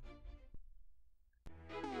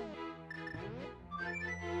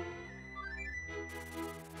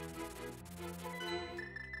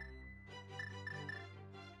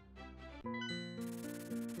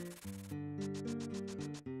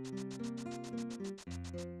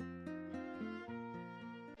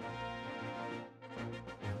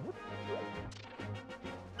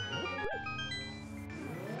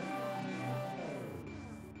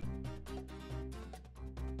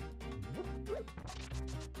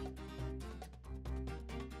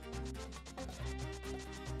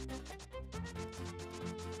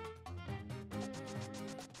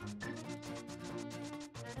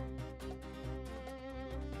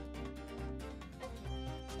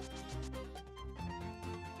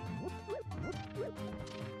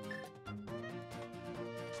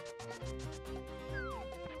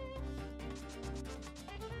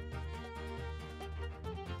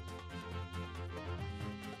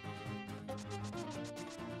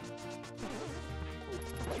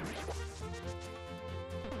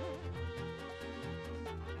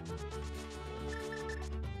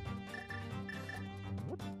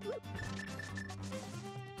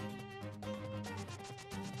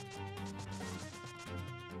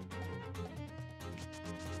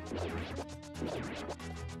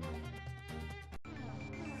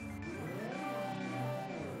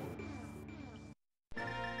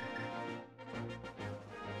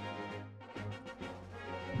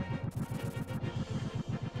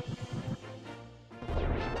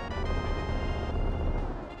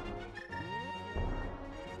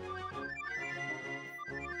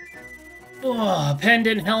 Oh,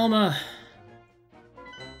 Pendant Helma.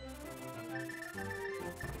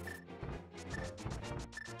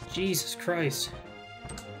 Jesus Christ.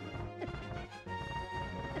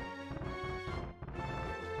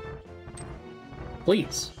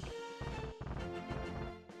 Please.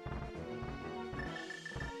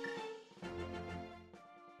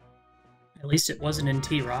 At least it wasn't in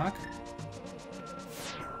T-Rock.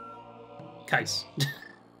 Kais.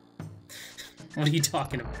 What are you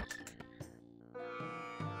talking about?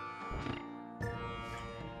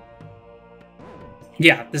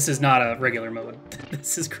 Yeah, this is not a regular mode.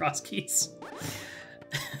 This is cross keys.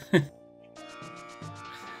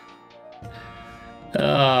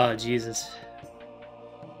 Oh, Jesus.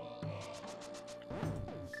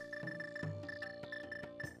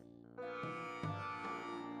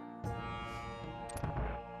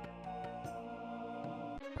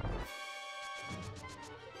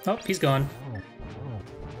 Oh, he's gone.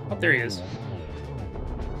 Oh, there he is.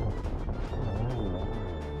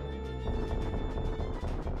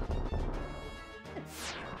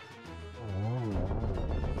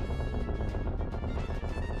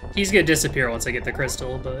 He's gonna disappear once I get the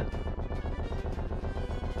crystal, but...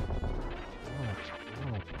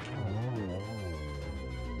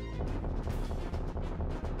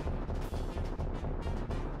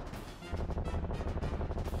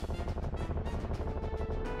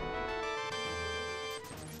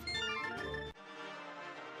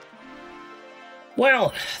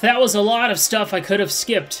 Well, that was a lot of stuff I could have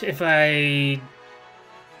skipped if I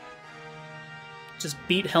just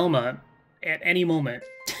beat Helma at any moment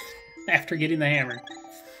after getting the hammer.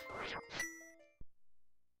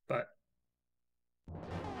 But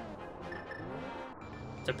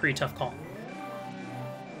it's a pretty tough call.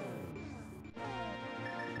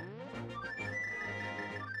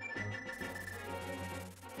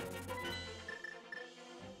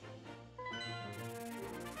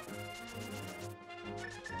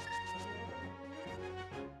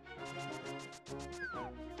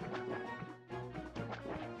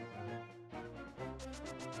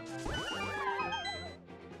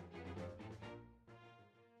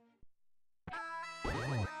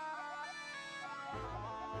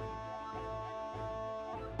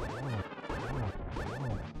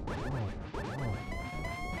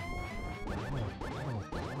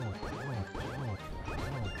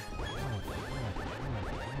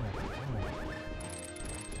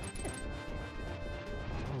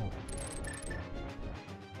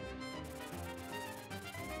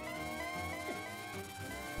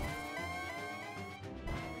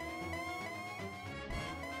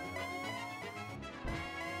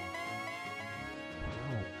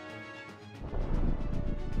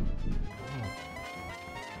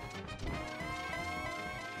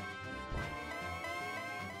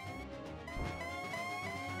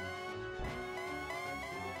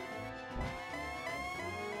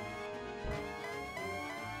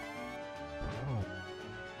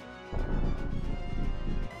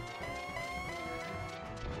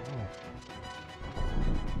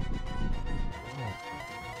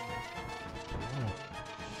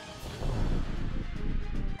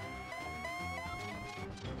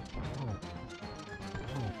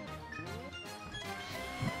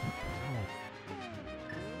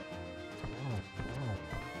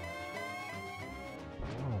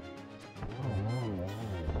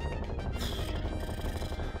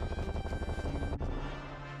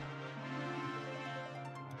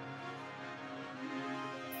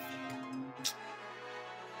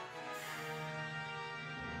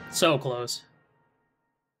 So close.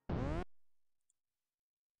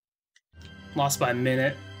 Lost by a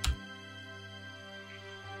minute.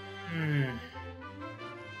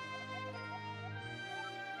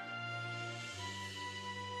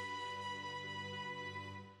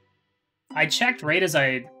 I checked right as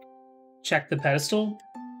I checked the pedestal,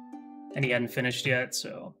 and he hadn't finished yet,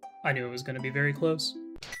 so I knew it was going to be very close.